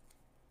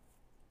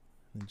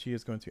 And G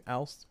is going to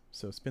oust,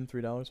 so spend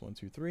 $3, 1,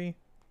 2, 3.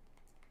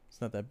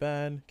 It's not that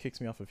bad, kicks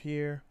me off of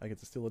here, I get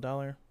to steal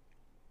 $1.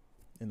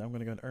 And I'm going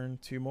to go and earn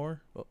 2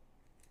 more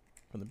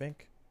from the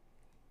bank.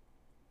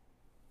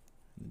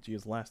 And G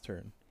is last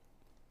turn.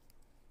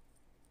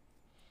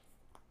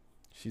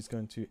 She's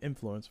going to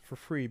influence for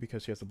free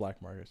because she has the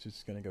black market. She's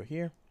just going to go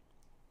here.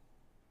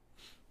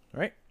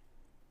 Alright.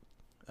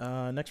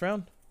 Next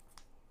round.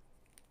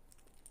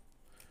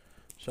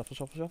 Shuffle,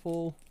 shuffle,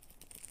 shuffle.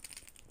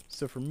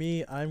 So for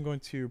me, I'm going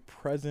to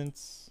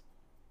presence.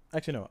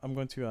 Actually, no. I'm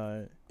going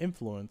to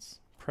influence,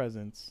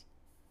 presence,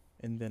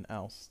 and then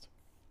oust.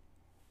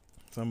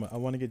 So I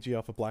want to get G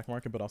off of black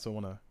market, but also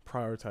want to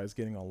prioritize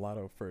getting on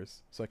lotto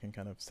first so I can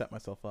kind of set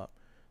myself up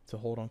to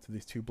hold on to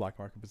these 2 black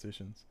market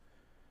positions.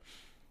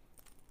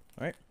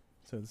 Alright,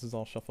 so this is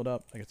all shuffled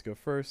up. I get to go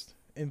first.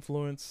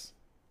 Influence,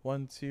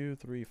 1, 2,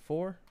 3,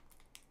 4.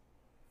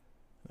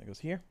 That goes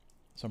here.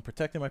 So I'm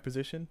protecting my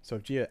position. So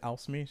if Gia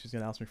ousts me, she's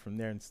going to oust me from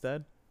there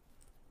instead.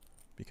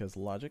 Because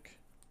logic.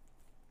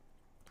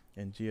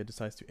 and Gia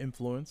decides to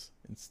influence.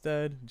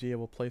 Instead, Gia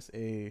will place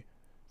a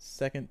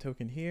second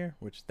token here,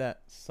 which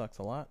that sucks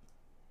a lot.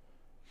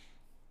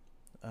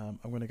 I'm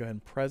going to go ahead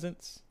and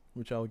presence,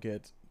 which I'll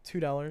get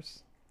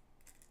 $2,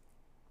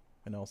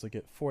 and I also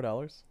get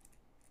 $4.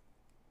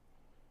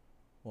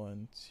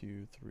 1,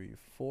 2, 3,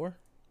 4.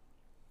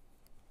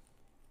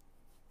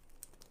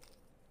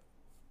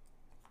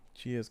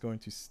 Gia is going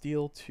to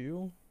steal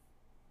 2,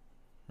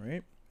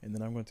 right? And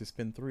then I'm going to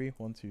spin 3,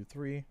 1, 2,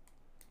 3,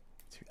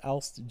 to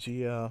oust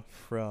Gia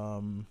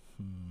from,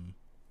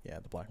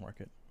 the black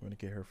market. I'm going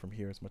to get her from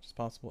here as much as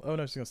possible. Oh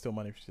no, she's going to steal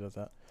money if she does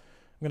that.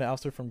 I'm going to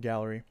oust her from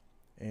gallery,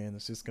 and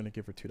it's just going to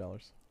give her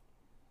 $2.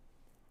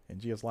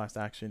 And Gia's last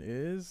action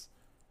is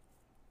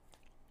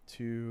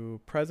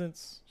to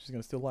presence. She's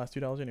going to steal the last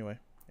 $2 anyway,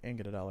 and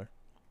get $1.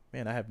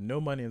 Man, I have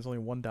no money. There's only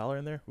 $1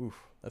 in there. Oof,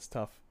 that's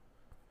tough.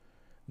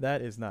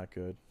 That is not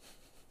good.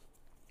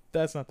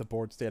 That's not the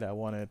board state I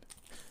wanted.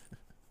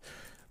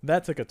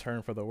 That took a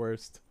turn for the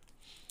worst.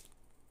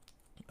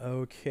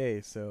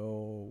 Okay,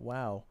 so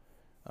wow.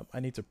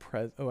 I need to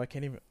oh, I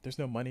can't even, there's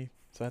no money,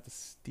 so I have to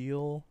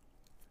steal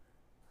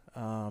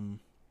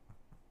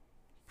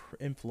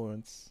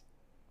influence,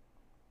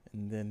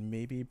 and then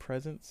maybe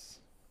presence.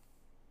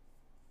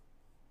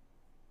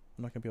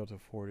 I'm not gonna be able to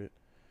afford it.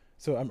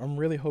 So I'm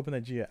really hoping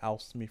that Gia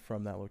ousts me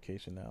from that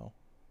location now,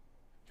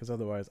 because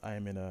otherwise I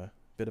am in a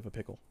bit of a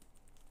pickle.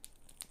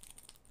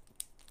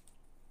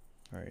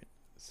 Alright,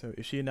 so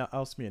if she now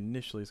ousts me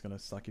initially, it's gonna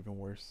suck even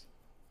worse.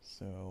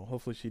 So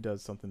hopefully she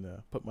does something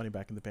to put money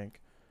back in the bank.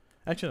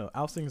 Actually, no,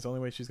 ousting is the only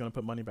way she's gonna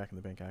put money back in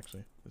the bank.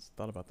 Actually, just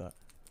thought about that.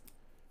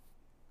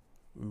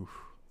 Oof.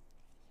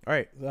 All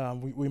right,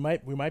 we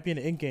might be in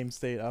an in-game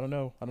state. I don't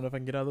know if I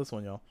can get out of this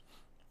one, y'all.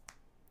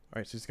 All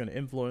right, so she's gonna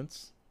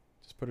influence.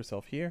 Just put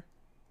herself here.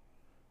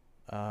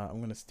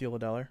 I'm gonna steal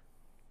 $1,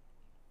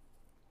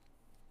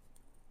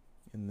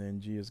 and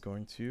then G is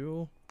going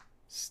to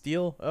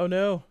steal. Oh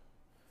no!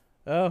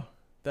 Oh,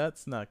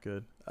 that's not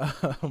good.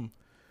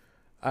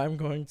 I'm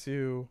going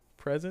to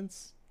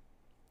presence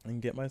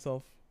and get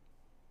myself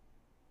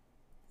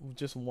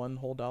just $1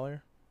 whole.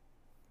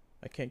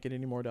 I can't get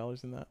any more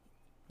dollars than that.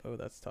 Oh,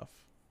 that's tough.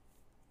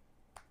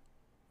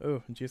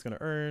 Oh, and G's gonna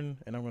earn,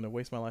 and I'm gonna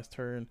waste my last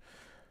turn.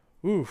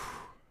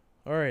 Oof.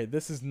 Alright,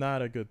 this is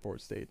not a good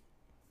board state.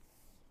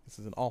 This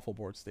is an awful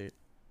board state.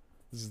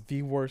 This is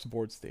the worst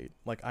board state.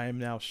 Like, I am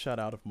now shut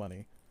out of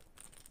money.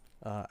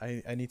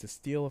 I need to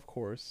steal, of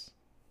course.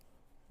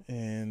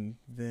 And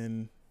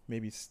then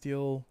maybe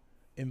steal,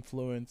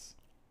 influence,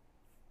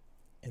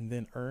 and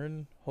then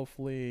earn.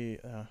 Hopefully,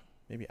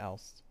 maybe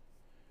oust.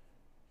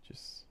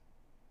 Just...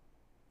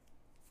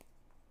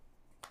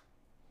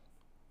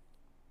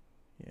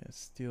 yeah,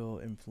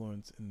 steal,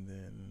 influence, and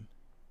then...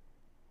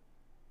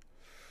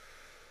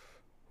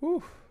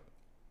 whew.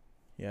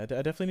 Yeah, I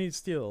definitely need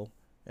steal,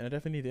 and I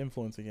definitely need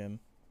influence again.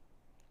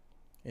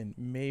 And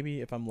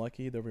maybe, if I'm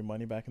lucky, there'll be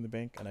money back in the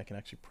bank, and I can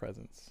actually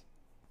presence.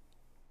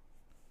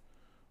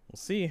 We'll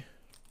see.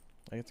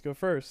 I get to go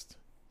first,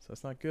 so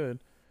that's not good.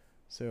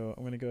 So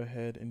I'm going to go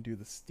ahead and do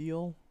the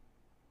steal.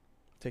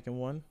 Taking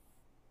 1.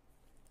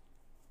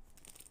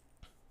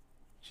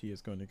 She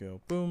is going to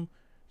go boom.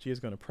 She is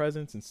going to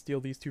presence and steal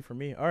these 2 from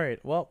me.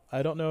 Alright, well,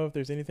 I don't know if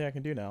there's anything I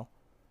can do now.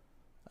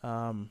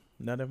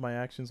 None of my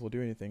actions will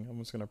do anything. I'm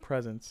just going to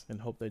presence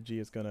and hope that G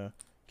is going to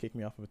kick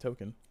me off of a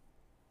token.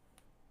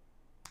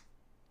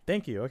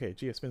 Thank you. Okay,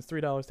 Gia spends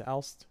 $3 to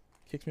oust,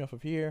 kicks me off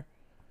of here,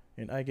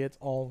 and I get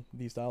all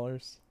these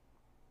dollars.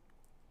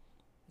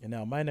 And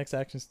now my next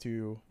action is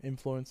to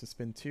influence and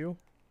spin 2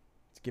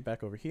 to get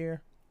back over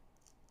here.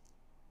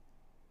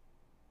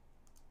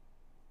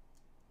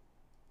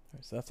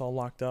 Alright, so that's all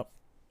locked up.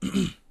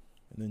 And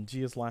then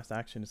Gia's last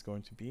action is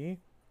going to be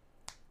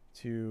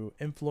to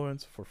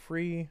influence for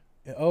free.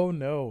 Oh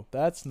no,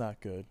 that's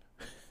not good.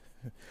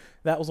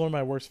 That was one of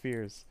my worst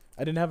fears.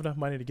 I didn't have enough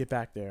money to get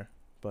back there.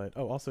 But,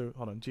 oh, also,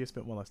 hold on. Gia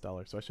spent $1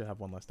 less, so I should have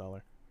 $1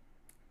 less.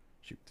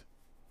 Shoot.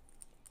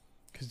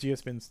 Because Gia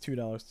spends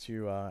 $2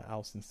 to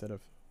oust instead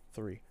of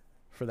 3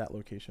 for that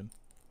location.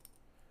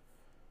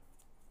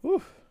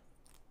 Whew.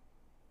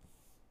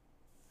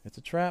 It's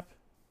a trap.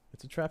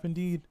 It's a trap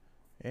indeed.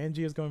 And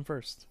Gia's going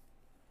first.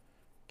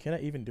 Can I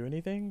even do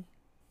anything?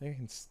 I think I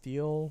can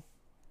steal.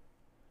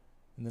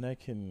 And then I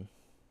can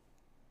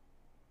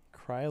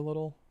cry a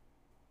little.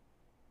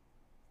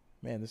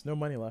 Man, there's no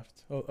money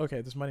left. Oh,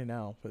 okay, there's money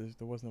now, but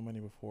there was no money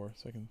before.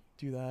 So I can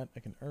do that. I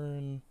can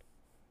earn.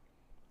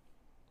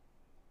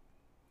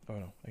 Oh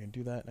no, I can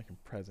do that and I can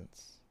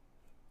presence.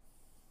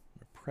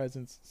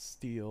 Presence,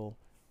 steal,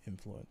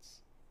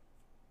 influence.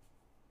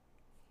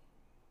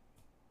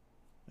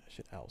 I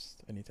should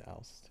oust. I need to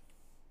oust.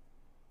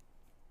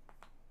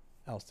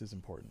 Oust is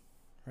important.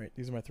 Alright,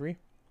 these are my 3.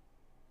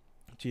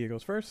 Gia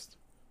goes first.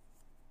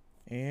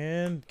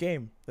 And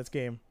game. That's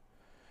game.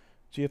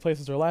 Gia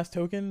places her last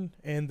token,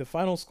 and the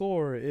final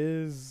score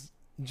is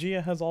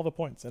Gia has all the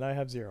points, and I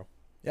have 0.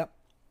 Yep.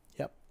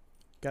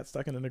 Got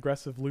stuck in an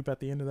aggressive loop at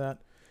the end of that.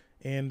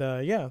 And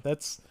yeah,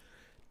 that's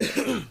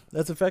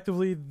that's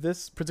effectively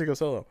this particular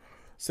solo.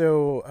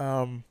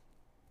 So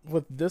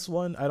with this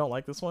one, I don't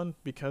like this one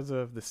because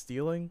of the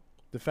stealing.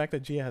 The fact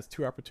that Gia has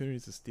 2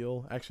 opportunities to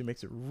steal actually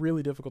makes it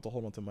really difficult to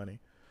hold on to money.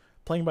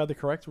 Playing by the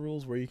correct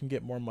rules where you can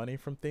get more money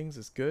from things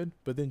is good,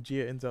 but then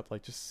Gia ends up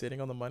like just sitting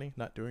on the money,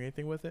 not doing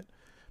anything with it,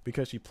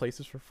 because she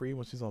places for free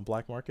when she's on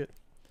black market.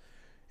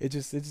 It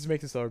just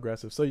makes it so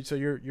aggressive. So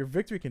your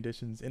victory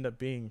conditions end up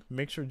being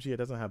make sure Gia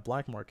doesn't have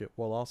black market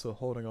while also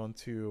holding on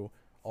to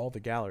all the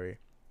gallery,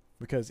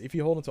 because if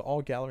you hold on to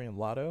all gallery and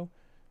lotto,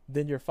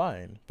 then you're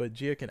fine. But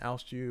Gia can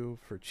oust you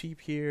for cheap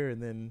here,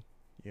 and then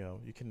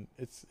you can.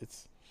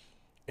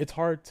 It's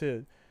hard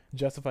to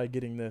justify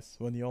getting this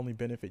when the only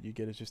benefit you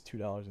get is just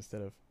 $2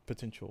 instead of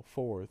potential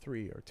 4 or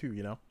 3 or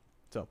 2.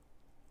 So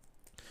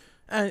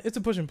it's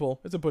a push and pull.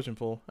 It's a push and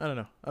pull. I don't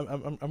know.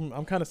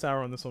 I'm kind of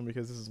sour on this one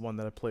because this is one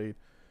that I played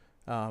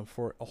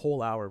for a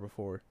whole hour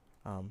before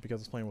because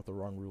I was playing with the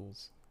wrong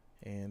rules,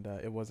 and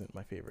it wasn't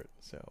my favorite.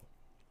 So all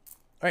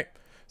right.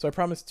 So I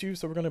promised 2,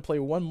 so we're going to play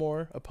one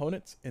more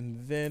opponent,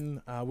 and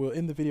then we'll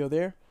end the video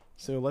there.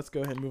 So let's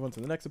go ahead and move on to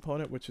the next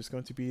opponent, which is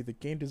going to be the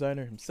game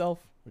designer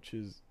himself, which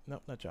is,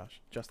 no, not Josh,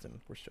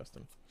 Justin. Where's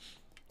Justin?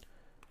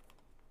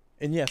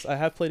 And yes, I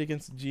have played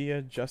against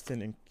Gia,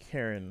 Justin, and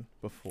Karen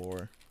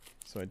before,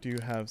 so I do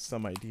have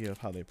some idea of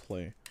how they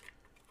play.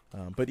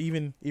 But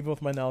even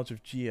with my knowledge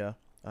of Gia,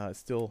 it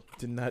still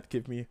did not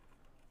give me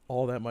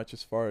all that much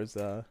as far as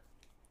a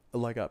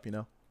leg up,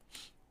 All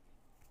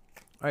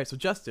right, so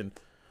Justin,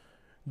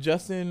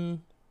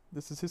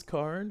 this is his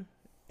card,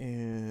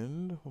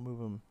 and we'll move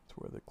him to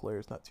where the glare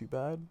is not too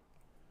bad.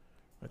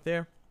 Right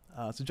there.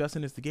 So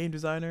Justin is the game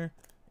designer,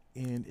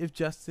 and if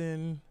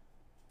Justin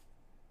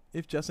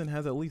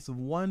has at least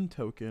 1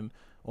 token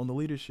on the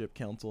leadership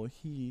council,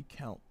 he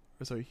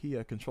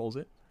controls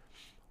it.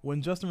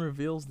 When Justin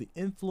reveals the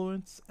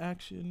influence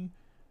action,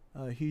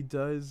 he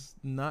does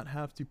not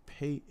have to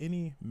pay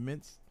any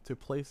mints to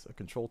place a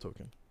control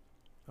token.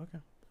 Okay.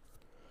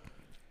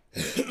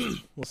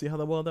 We'll see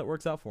how well that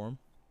works out for him.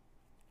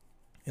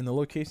 And the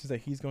locations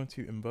that he's going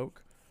to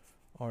invoke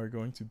are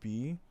going to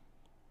be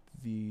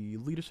the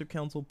Leadership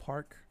Council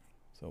Park.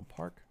 So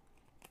Park,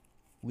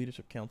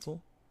 Leadership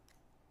Council,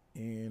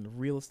 and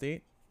Real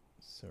Estate.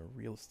 So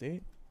Real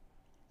Estate.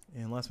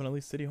 And last but not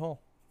least, City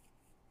Hall.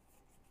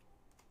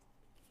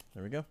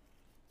 There we go.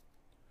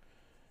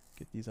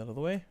 Get these out of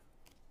the way.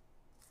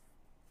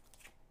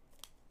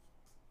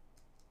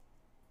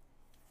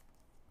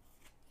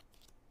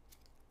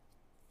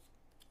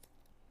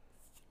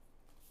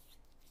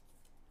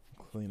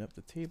 Clean up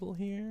the table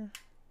here.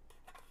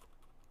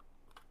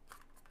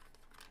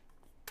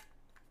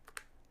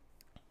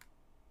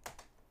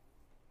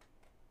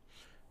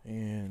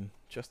 And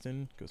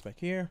Justin goes back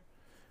here.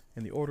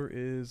 And the order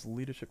is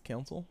Leadership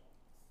Council,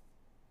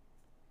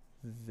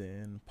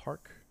 then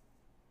Park,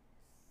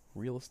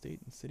 Real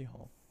Estate, and City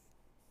Hall.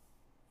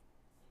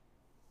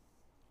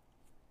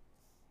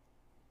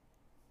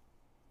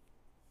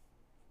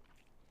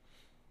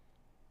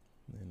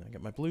 And then I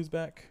got my blues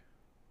back.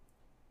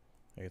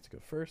 I get to go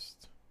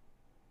first.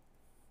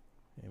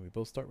 And we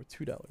both start with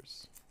 $2. All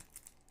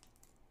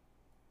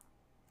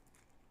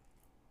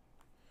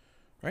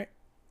right.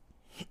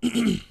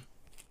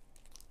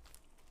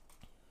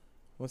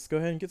 Let's go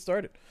ahead and get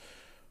started.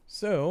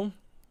 So,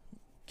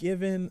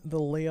 given the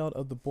layout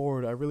of the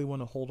board, I really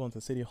want to hold on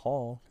to City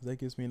Hall because that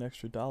gives me an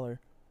extra $1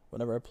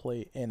 whenever I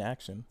play in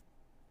action.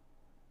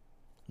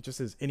 It just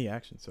says any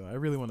action, so I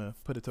really want to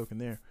put a token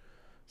there.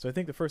 So I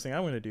think the first thing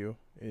I'm going to do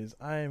is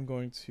I am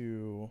going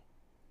to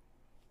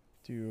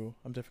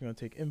I'm definitely going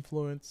to take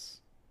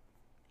influence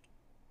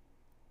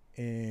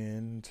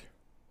and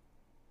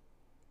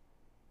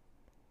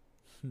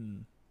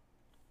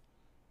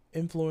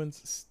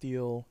influence,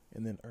 steal,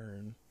 and then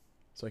earn,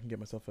 so I can get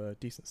myself a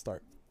decent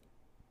start.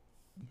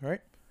 All right.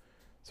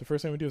 So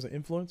first thing I'm gonna do is an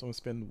influence. I'm gonna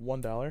spend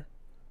 $1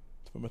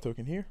 to put my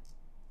token here.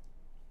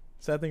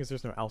 Sad thing is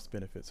there's no oust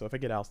benefit. So if I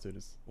get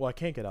ousted, I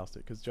can't get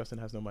ousted because Justin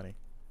has no money.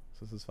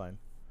 So this is fine.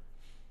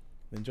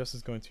 Then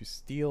Justin's going to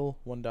steal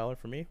 $1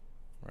 from me.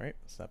 All right,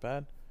 that's not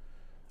bad.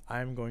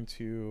 I'm going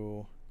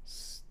to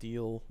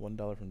steal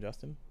 $1 from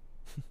Justin.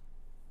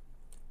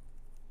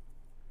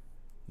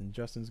 Then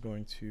Justin's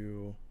going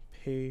to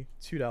pay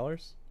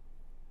 $2.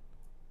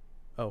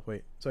 Oh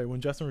wait, sorry.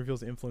 When Justin reveals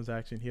the influence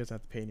action, he doesn't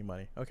have to pay any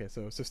money. Okay,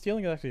 so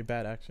stealing is actually a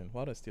bad action.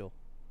 Why did I steal?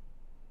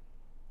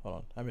 Hold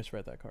on, I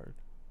misread that card.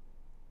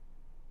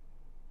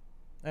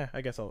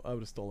 I guess I would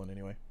have stolen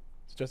anyway.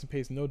 So Justin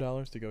pays no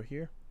dollars to go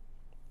here.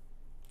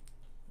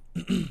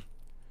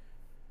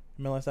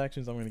 My last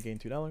action is I'm going to gain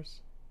 $2.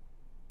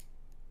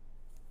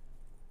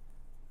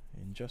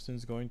 And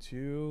Justin's going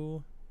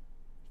to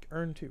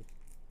earn 2.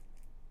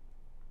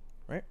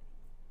 Right?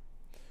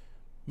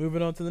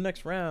 Moving on to the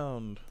next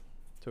round.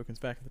 Tokens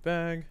back in the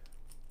bag.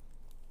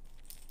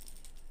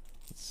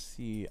 Let's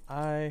see.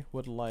 I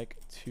would like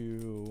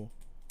to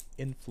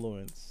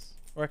influence.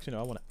 Or actually,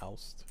 no, I want to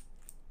oust.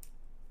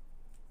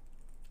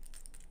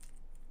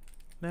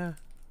 Nah.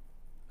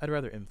 I'd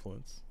rather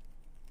influence.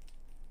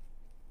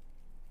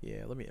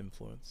 Yeah, let me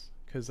influence.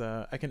 Because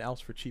I can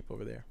oust for cheap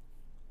over there.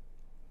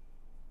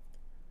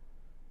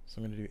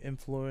 So I'm going to do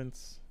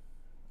influence,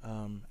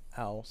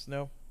 else,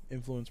 no,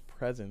 influence,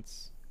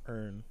 presence,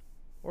 earn,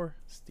 or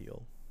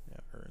steal.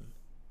 Yeah, earn.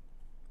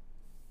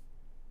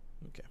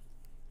 Okay.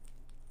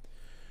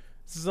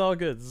 This is all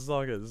good. This is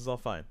all good. This is all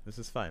fine. This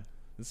is fine.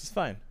 This is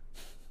fine.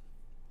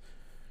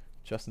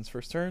 Justin's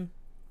first turn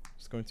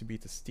is going to be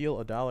to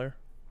steal $1.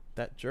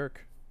 That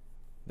jerk.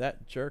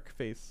 That jerk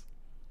face.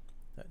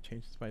 That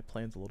changes my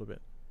plans a little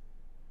bit.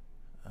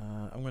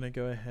 I'm going to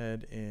go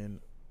ahead and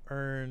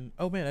earn...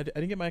 Oh man, I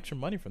didn't get my extra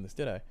money from this,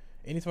 did I?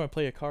 Anytime I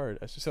play a card,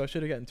 so I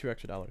should have gotten $2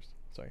 extra.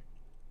 Sorry.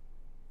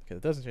 Okay,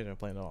 that doesn't change my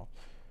plan at all.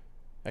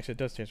 Actually, it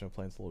does change my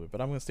plans a little bit,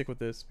 but I'm going to stick with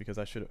this because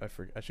I should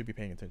be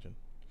paying attention.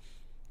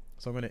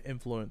 So I'm going to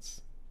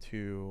influence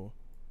to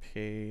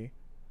pay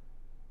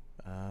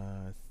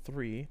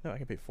 3. No, I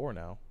can pay 4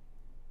 now.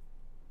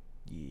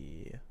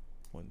 Yeah.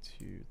 1,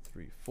 2,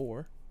 3,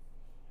 4.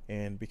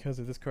 And because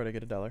of this card, I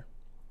get $1.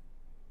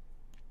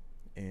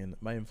 And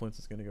my influence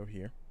is going to go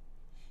here.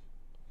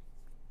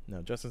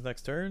 Now, Justin's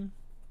next turn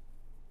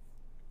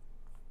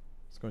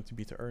is going to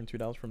be to earn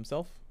 $2 for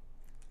himself.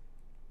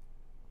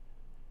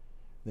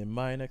 Then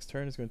my next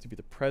turn is going to be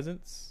the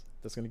presence.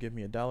 That's going to give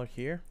me $1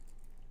 here.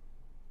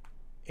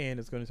 And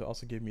it's going to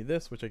also give me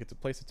this, which I get to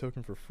place a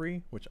token for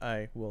free, which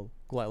I will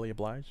gladly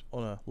oblige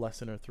on a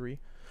lesson or 3.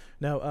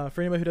 Now,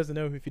 for anybody who doesn't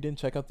know, if you didn't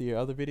check out the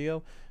other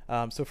video,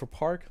 so for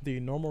Park,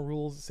 the normal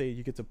rules say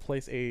you get to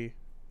place a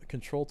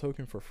control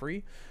token for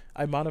free.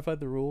 I modified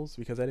the rules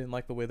because I didn't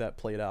like the way that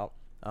played out,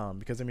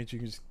 because it means you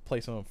can just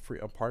place on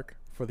a Park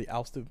for the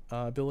oust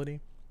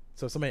ability.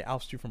 So if somebody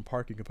ousts you from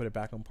Park, you can put it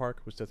back on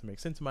Park, which doesn't make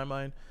sense in my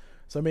mind.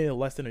 So I made it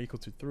less than or equal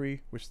to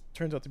 3, which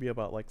turns out to be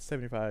about like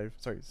 65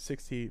 to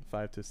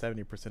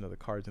 70% of the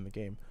cards in the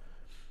game,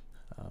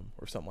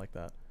 or something like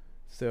that.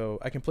 So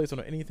I can place it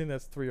on anything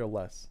that's 3 or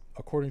less,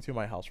 according to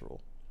my house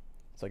rule.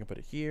 So I can put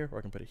it here, or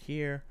I can put it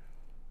here.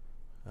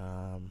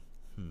 I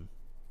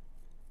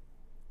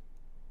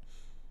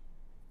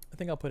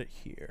think I'll put it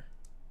here.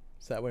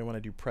 So that way when I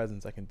do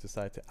presents, I can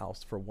decide to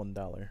oust for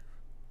 $1.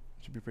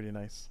 Should be pretty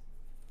nice.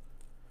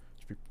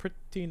 Should be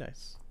pretty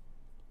nice.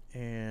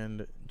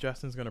 And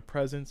Justin's going to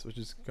presents, which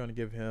is going to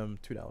give him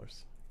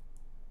 $2.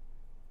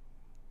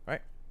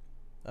 Alright.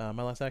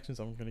 My last action is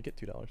I'm going to get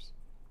 $2.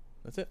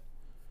 That's it.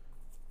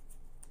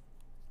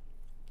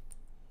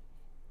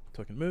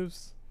 Token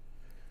moves.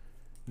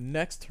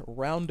 Next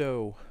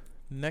roundo.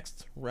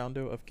 Next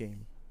roundo of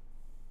game.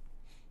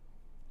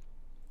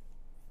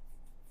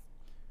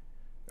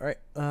 Alright.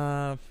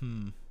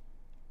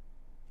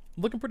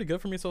 Looking pretty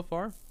good for me so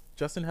far.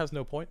 Justin has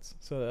no points,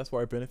 so that's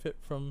where I benefit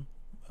from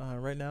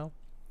right now.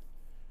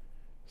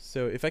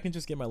 So if I can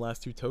just get my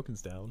last 2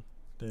 tokens down,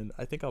 then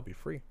I think I'll be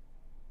free.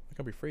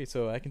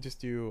 So I can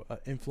just do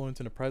influence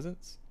and a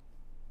presence.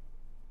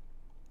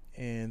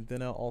 And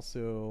then I'll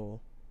also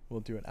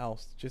will do an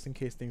oust, just in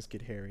case things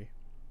get hairy.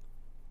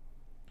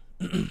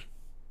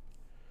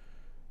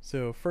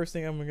 So first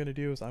thing I'm going to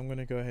do is I'm going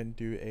to go ahead and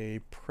do a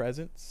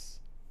presence.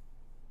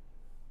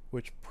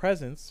 Which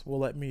presence will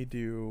let me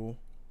do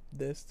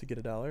this to get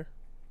 $1.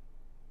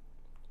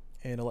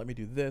 And it'll let me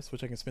do this,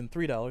 which I can spend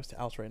 $3 to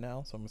oust right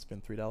now. So I'm going to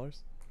spend $3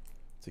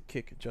 to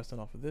kick Justin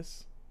off of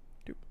this.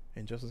 Doop.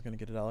 And Justin's going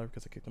to get $1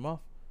 because I kicked him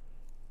off.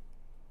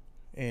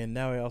 And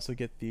now I also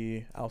get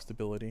the oust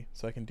ability.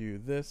 So I can do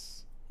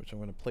this, which I'm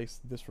going to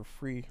place this for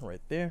free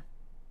right there.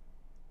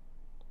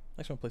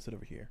 Actually, I'm going to place it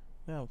over here.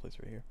 Now I'll place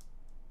it right here.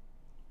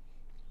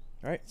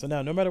 Alright, so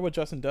now no matter what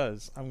Justin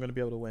does, I'm going to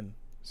be able to win.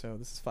 So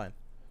this is fine.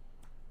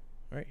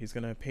 Alright, he's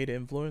going to pay to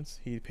influence.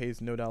 He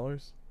pays no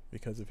dollars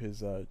because of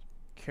his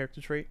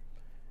character trait.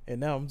 And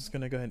now I'm just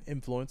going to go ahead and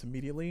influence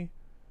immediately.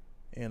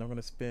 And I'm going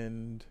to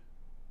spend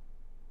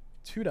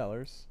 $2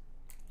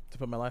 to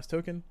put my last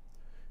token.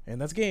 And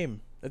that's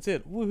game. That's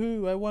it.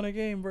 Woohoo, I won a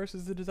game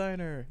versus the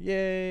designer.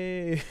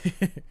 Yay!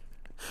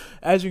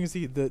 As you can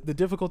see, the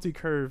difficulty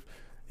curve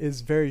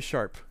is very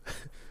sharp.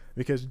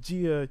 Because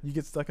Gia, you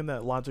get stuck in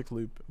that logic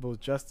loop. But with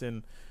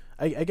Justin,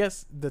 I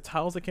guess the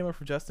tiles that came up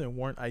for Justin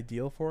weren't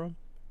ideal for him.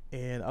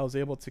 And I was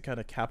able to kind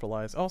of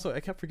capitalize. Also,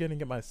 I kept forgetting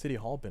to get my City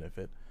Hall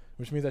benefit,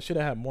 which means I should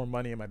have had more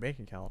money in my bank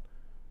account.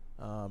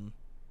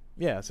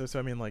 Yeah, so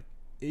I mean, like,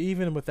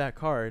 even with that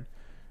card,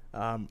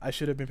 I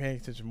should have been paying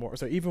attention more.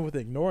 So even with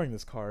ignoring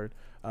this card,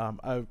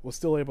 I was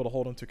still able to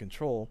hold on to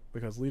control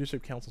because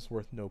Leadership Council's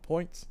worth no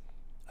points.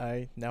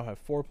 I now have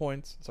 5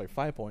 points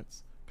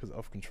because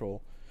of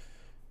control.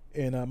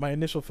 And my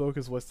initial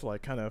focus was to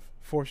like kind of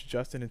force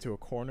Justin into a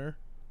corner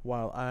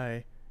while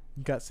I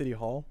got City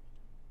Hall.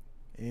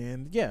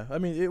 And yeah, I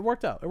mean, it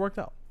worked out. That worked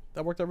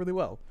out really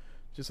well,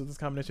 just with this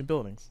combination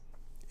buildings.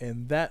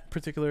 And that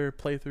particular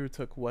playthrough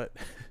took what,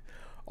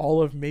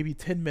 all of maybe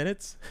 10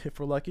 minutes if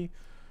we're lucky.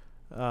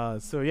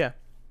 So yeah,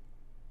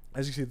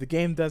 as you see, the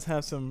game does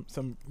have some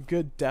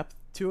good depth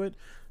to it.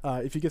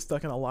 If you get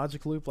stuck in a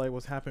logic loop like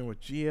what's happening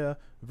with Gia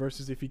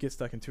versus if you get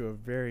stuck into a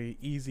very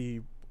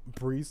easy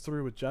breeze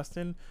through with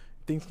Justin,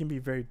 things can be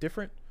very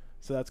different.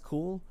 So that's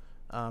cool.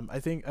 I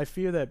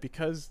fear that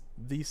because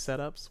these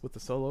setups with the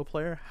solo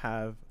player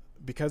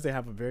because they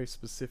have a very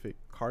specific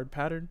card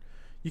pattern,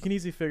 you can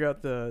easily figure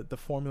out the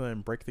formula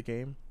and break the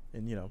game,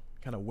 and you know,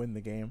 kind of win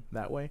the game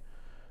that way.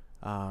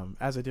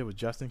 As I did with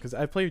Justin, because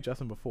I played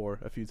Justin before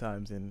a few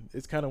times, and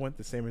it's kind of went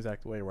the same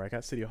exact way, where I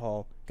got City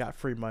Hall, got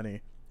free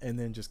money, and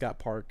then just got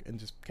Park and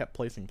just kept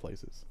placing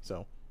places.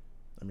 So,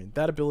 I mean,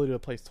 that ability to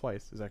place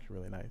twice is actually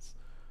really nice.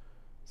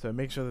 So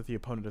make sure that the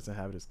opponent doesn't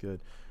have it as good.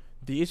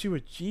 The issue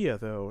with Gia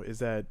though is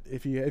that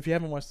if you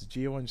haven't watched the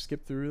Gia one,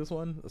 skip through this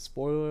one. A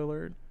spoiler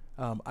alert.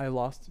 I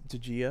lost to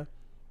Gia,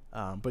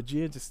 but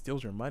Gia just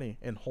steals your money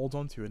and holds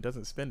on to it and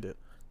doesn't spend it.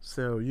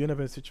 So you end up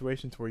in a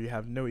situation to where you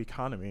have no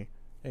economy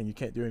and you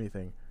can't do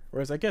anything.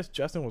 Whereas I guess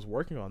Justin was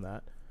working on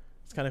that.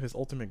 It's kind of his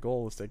ultimate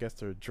goal is to, I guess,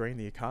 to drain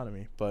the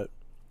economy. But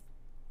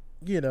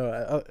you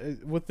know,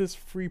 with this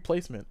free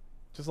placement,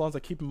 just as long as I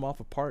keep him off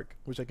of Park,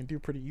 which I can do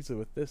pretty easily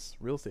with this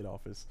real estate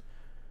office,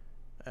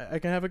 I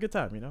can have a good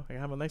time, you know? I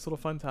can have a nice little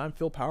fun time,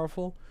 feel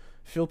powerful,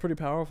 feel pretty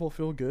powerful,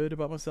 feel good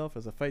about myself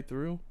as I fight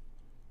through,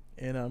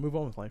 and move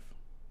on with life.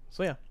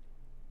 So yeah.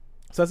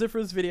 So that's it for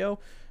this video.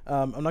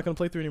 I'm not going to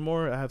play through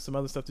anymore. I have some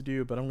other stuff to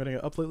do, but I'm going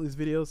to upload these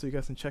videos so you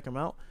guys can check them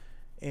out.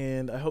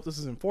 And I hope this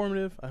is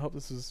informative. I hope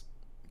this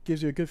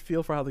gives you a good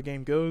feel for how the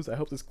game goes. I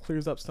hope this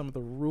clears up some of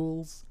the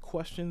rules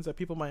questions that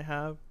people might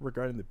have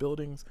regarding the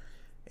buildings.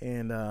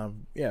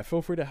 And yeah,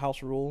 feel free to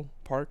house rule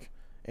Park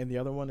and the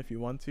other one if you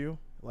want to,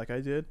 like I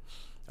did.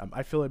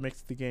 I feel it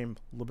makes the game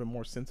a little bit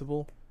more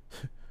sensible,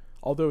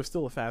 although it's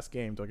still a fast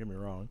game, don't get me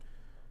wrong.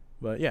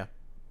 But yeah,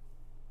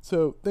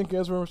 so thank you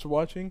guys very much for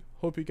watching.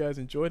 Hope you guys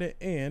enjoyed it,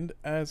 and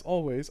as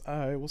always,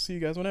 I will see you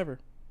guys whenever.